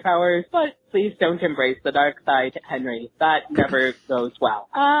author powers, but please don't embrace the dark side, Henry. That never goes well.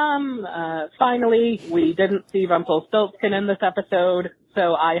 Finally, we didn't see Rumpelstiltskin in this episode,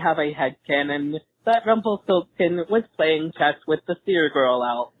 so I have a headcanon that Rumpelstiltskin was playing chess with the Seer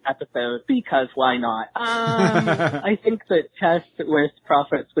Girl episode, because why not? I think that chess with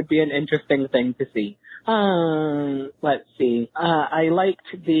prophets would be an interesting thing to see. Let's see. I liked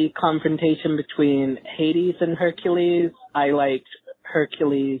the confrontation between Hades and Hercules. I liked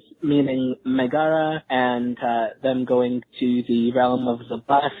Hercules meeting Megara and them going to the realm of the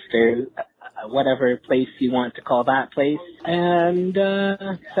bust, or whatever place you want to call that place. And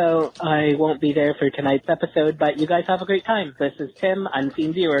so I won't be there for tonight's episode, but you guys have a great time. This is Tim,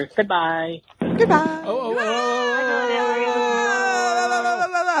 Unseen Viewer. Goodbye. Goodbye.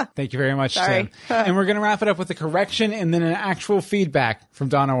 Thank you very much, Sorry. Tim. And we're going to wrap it up with a correction and then an actual feedback from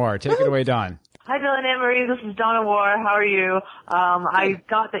Donna War. Take it away, Don. Hi, Bill and Anne-Marie. This is Donna War. How are you? I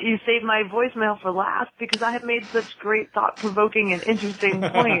got that you saved my voicemail for last because I had made such great, thought-provoking and interesting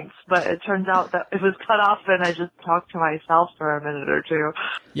points, but it turns out that it was cut off and I just talked to myself for a minute or two.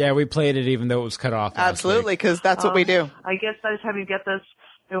 Yeah, we played it even though it was cut off. Absolutely, because that's what we do. I guess by the time you get this,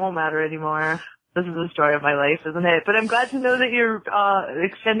 it won't matter anymore. This is the story of my life, isn't it? But I'm glad to know that you're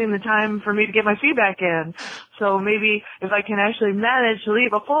extending the time for me to get my feedback in. So maybe if I can actually manage to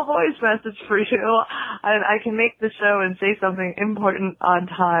leave a full voice message for you, I can make the show and say something important on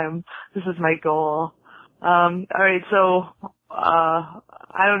time. This is my goal. All right, so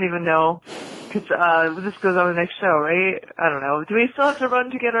I don't even know, because this goes on the next show, right? I don't know. Do we still have to run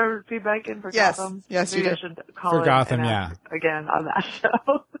to get our feedback in for Gotham? Yes, maybe you do. I should call for in Gotham, and yeah. ask again on that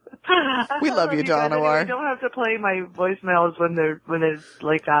show. We love you, John Anyway, Awar. don't have to play my voicemails when it's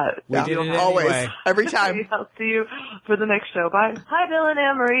like that. We did it always, anyway. every time. I'll see you for the next show. Bye. Hi, Bill and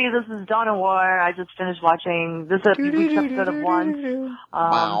Anne-Marie. This is Donna War. I just finished watching this week's episode of Once.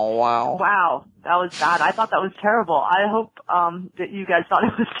 Wow. That was bad. I thought that was terrible. I hope that you guys thought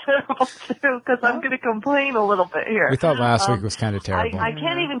it was terrible too, because I'm going to complain a little bit here. We thought last week was kind of terrible. I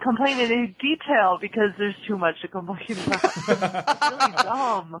can't even complain in any detail because there's too much to complain about. It's really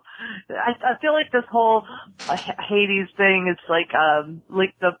dumb. I feel like this whole Hades thing is like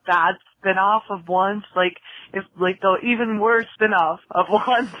the bad spin-off of Once, like the even worse spin-off of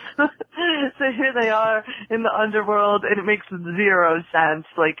Once. So here they are in the underworld, and it makes zero sense.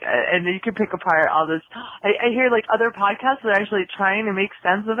 And you can pick apart all this. I hear other podcasts that are actually trying to make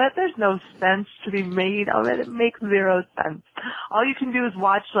sense of it. There's no sense to be made of it. It makes zero sense. All you can do is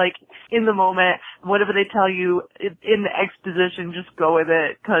watch in the moment, whatever they tell you in the exposition, just go with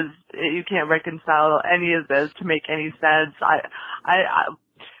it, because you can't reconcile any of this to make any sense.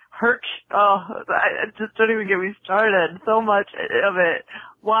 Herc, just don't even get me started. So much of it.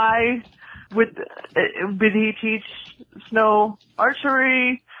 Why would he teach Snow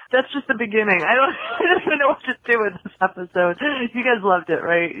archery? That's just the beginning. I don't even know what to do with this episode. You guys loved it,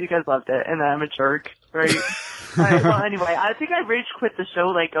 right? You guys loved it, and I'm a jerk, right? Alright, well, anyway, I think I rage quit the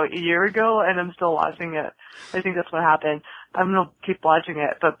show a year ago, and I'm still watching it. I think that's what happened. I'm gonna keep watching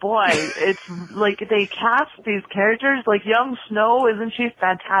it, but boy, it's they cast these characters, young Snow, isn't she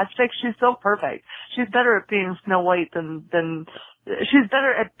fantastic? She's so perfect. She's better at being Snow White than she's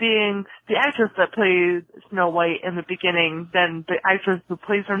better at being the actress that plays Snow White in the beginning than the actress who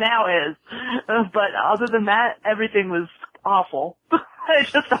plays her now is. But other than that, everything was awful.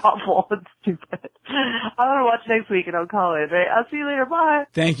 It's just awful. It's stupid. I'm gonna watch next week and I'll call it, right? I'll see you later. Bye.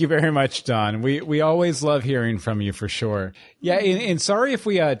 Thank you very much, Don. We always love hearing from you for sure. Yeah, and sorry if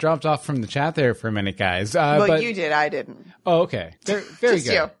we dropped off from the chat there for a minute, guys. But you did. I didn't. Oh, okay. Very just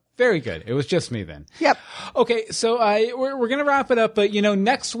good. You. Very good. It was just me then. Yep. Okay, so we're going to wrap it up, but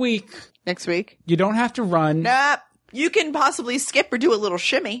next week you don't have to run. Nah, you can possibly skip or do a little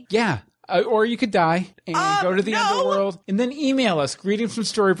shimmy. Yeah. Or you could die and go to the underworld and then email us,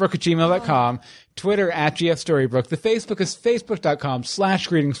 greetingsfromstorybrooke@gmail.com, Twitter @GFStorybrooke. The Facebook is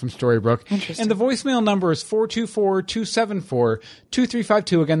facebook.com/greetingsfromstorybrooke. And the voicemail number is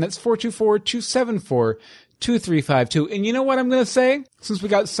 424-274-2352. Again, that's 424-274-2352. And you know what I'm going to say? Since we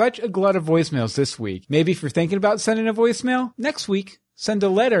got such a glut of voicemails this week, maybe if you're thinking about sending a voicemail, next week, send a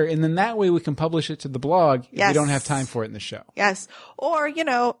letter, and then that way we can publish it to the blog if we don't have time for it in the show. Yes. Or,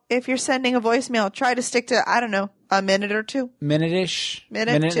 if you're sending a voicemail, try to stick to, a minute or two. Minute-ish.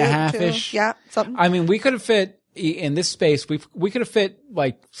 Minute and a half-ish. Yeah, something. I mean, we could have fit, in this space, we could have fit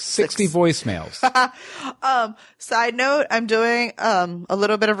 60 voicemails. Side note, I'm doing a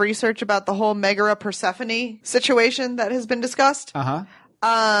little bit of research about the whole Megara Persephone situation that has been discussed.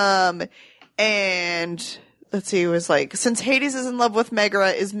 And let's see, it was since Hades is in love with Megara,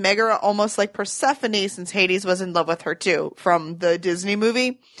 is Megara almost like Persephone since Hades was in love with her too, from the Disney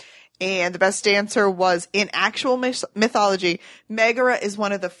movie? And the best answer was, in actual mythology, Megara is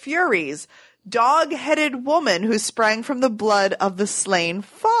one of the Furies, dog-headed woman who sprang from the blood of the slain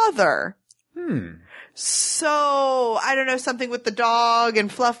father. So, I don't know, something with the dog and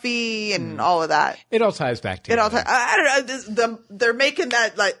Fluffy and all of that. It all ties back together. I don't know. They're making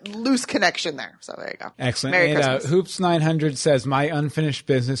that loose connection there. So there you go. Excellent. Merry and Christmas. Hoops900 says, my unfinished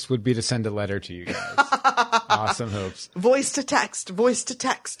business would be to send a letter to you guys. Awesome, Hoops. Voice to text.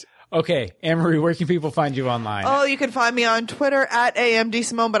 Okay, Anne-Marie, where can people find you online? Oh, you can find me on Twitter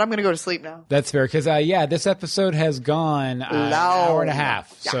 @AMDSimone, but I'm going to go to sleep now. That's fair, because, this episode has gone an hour and a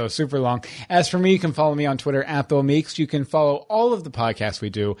half, so super long. As for me, you can follow me on Twitter @BillMeeks. You can follow all of the podcasts we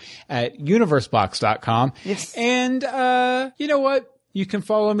do at universebox.com. Yes. And, you know what? You can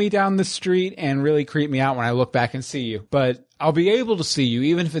follow me down the street and really creep me out when I look back and see you. But I'll be able to see you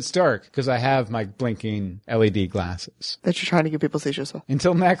even if it's dark because I have my blinking LED glasses. That you're trying to give people seizures with.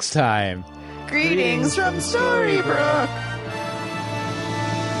 Until next time. Greetings from Storybrooke.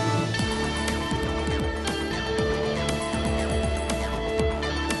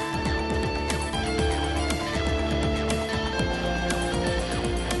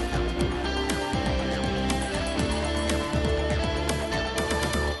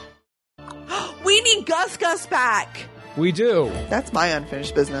 We need Gus back. We do. That's my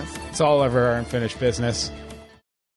unfinished business. It's all over our unfinished business.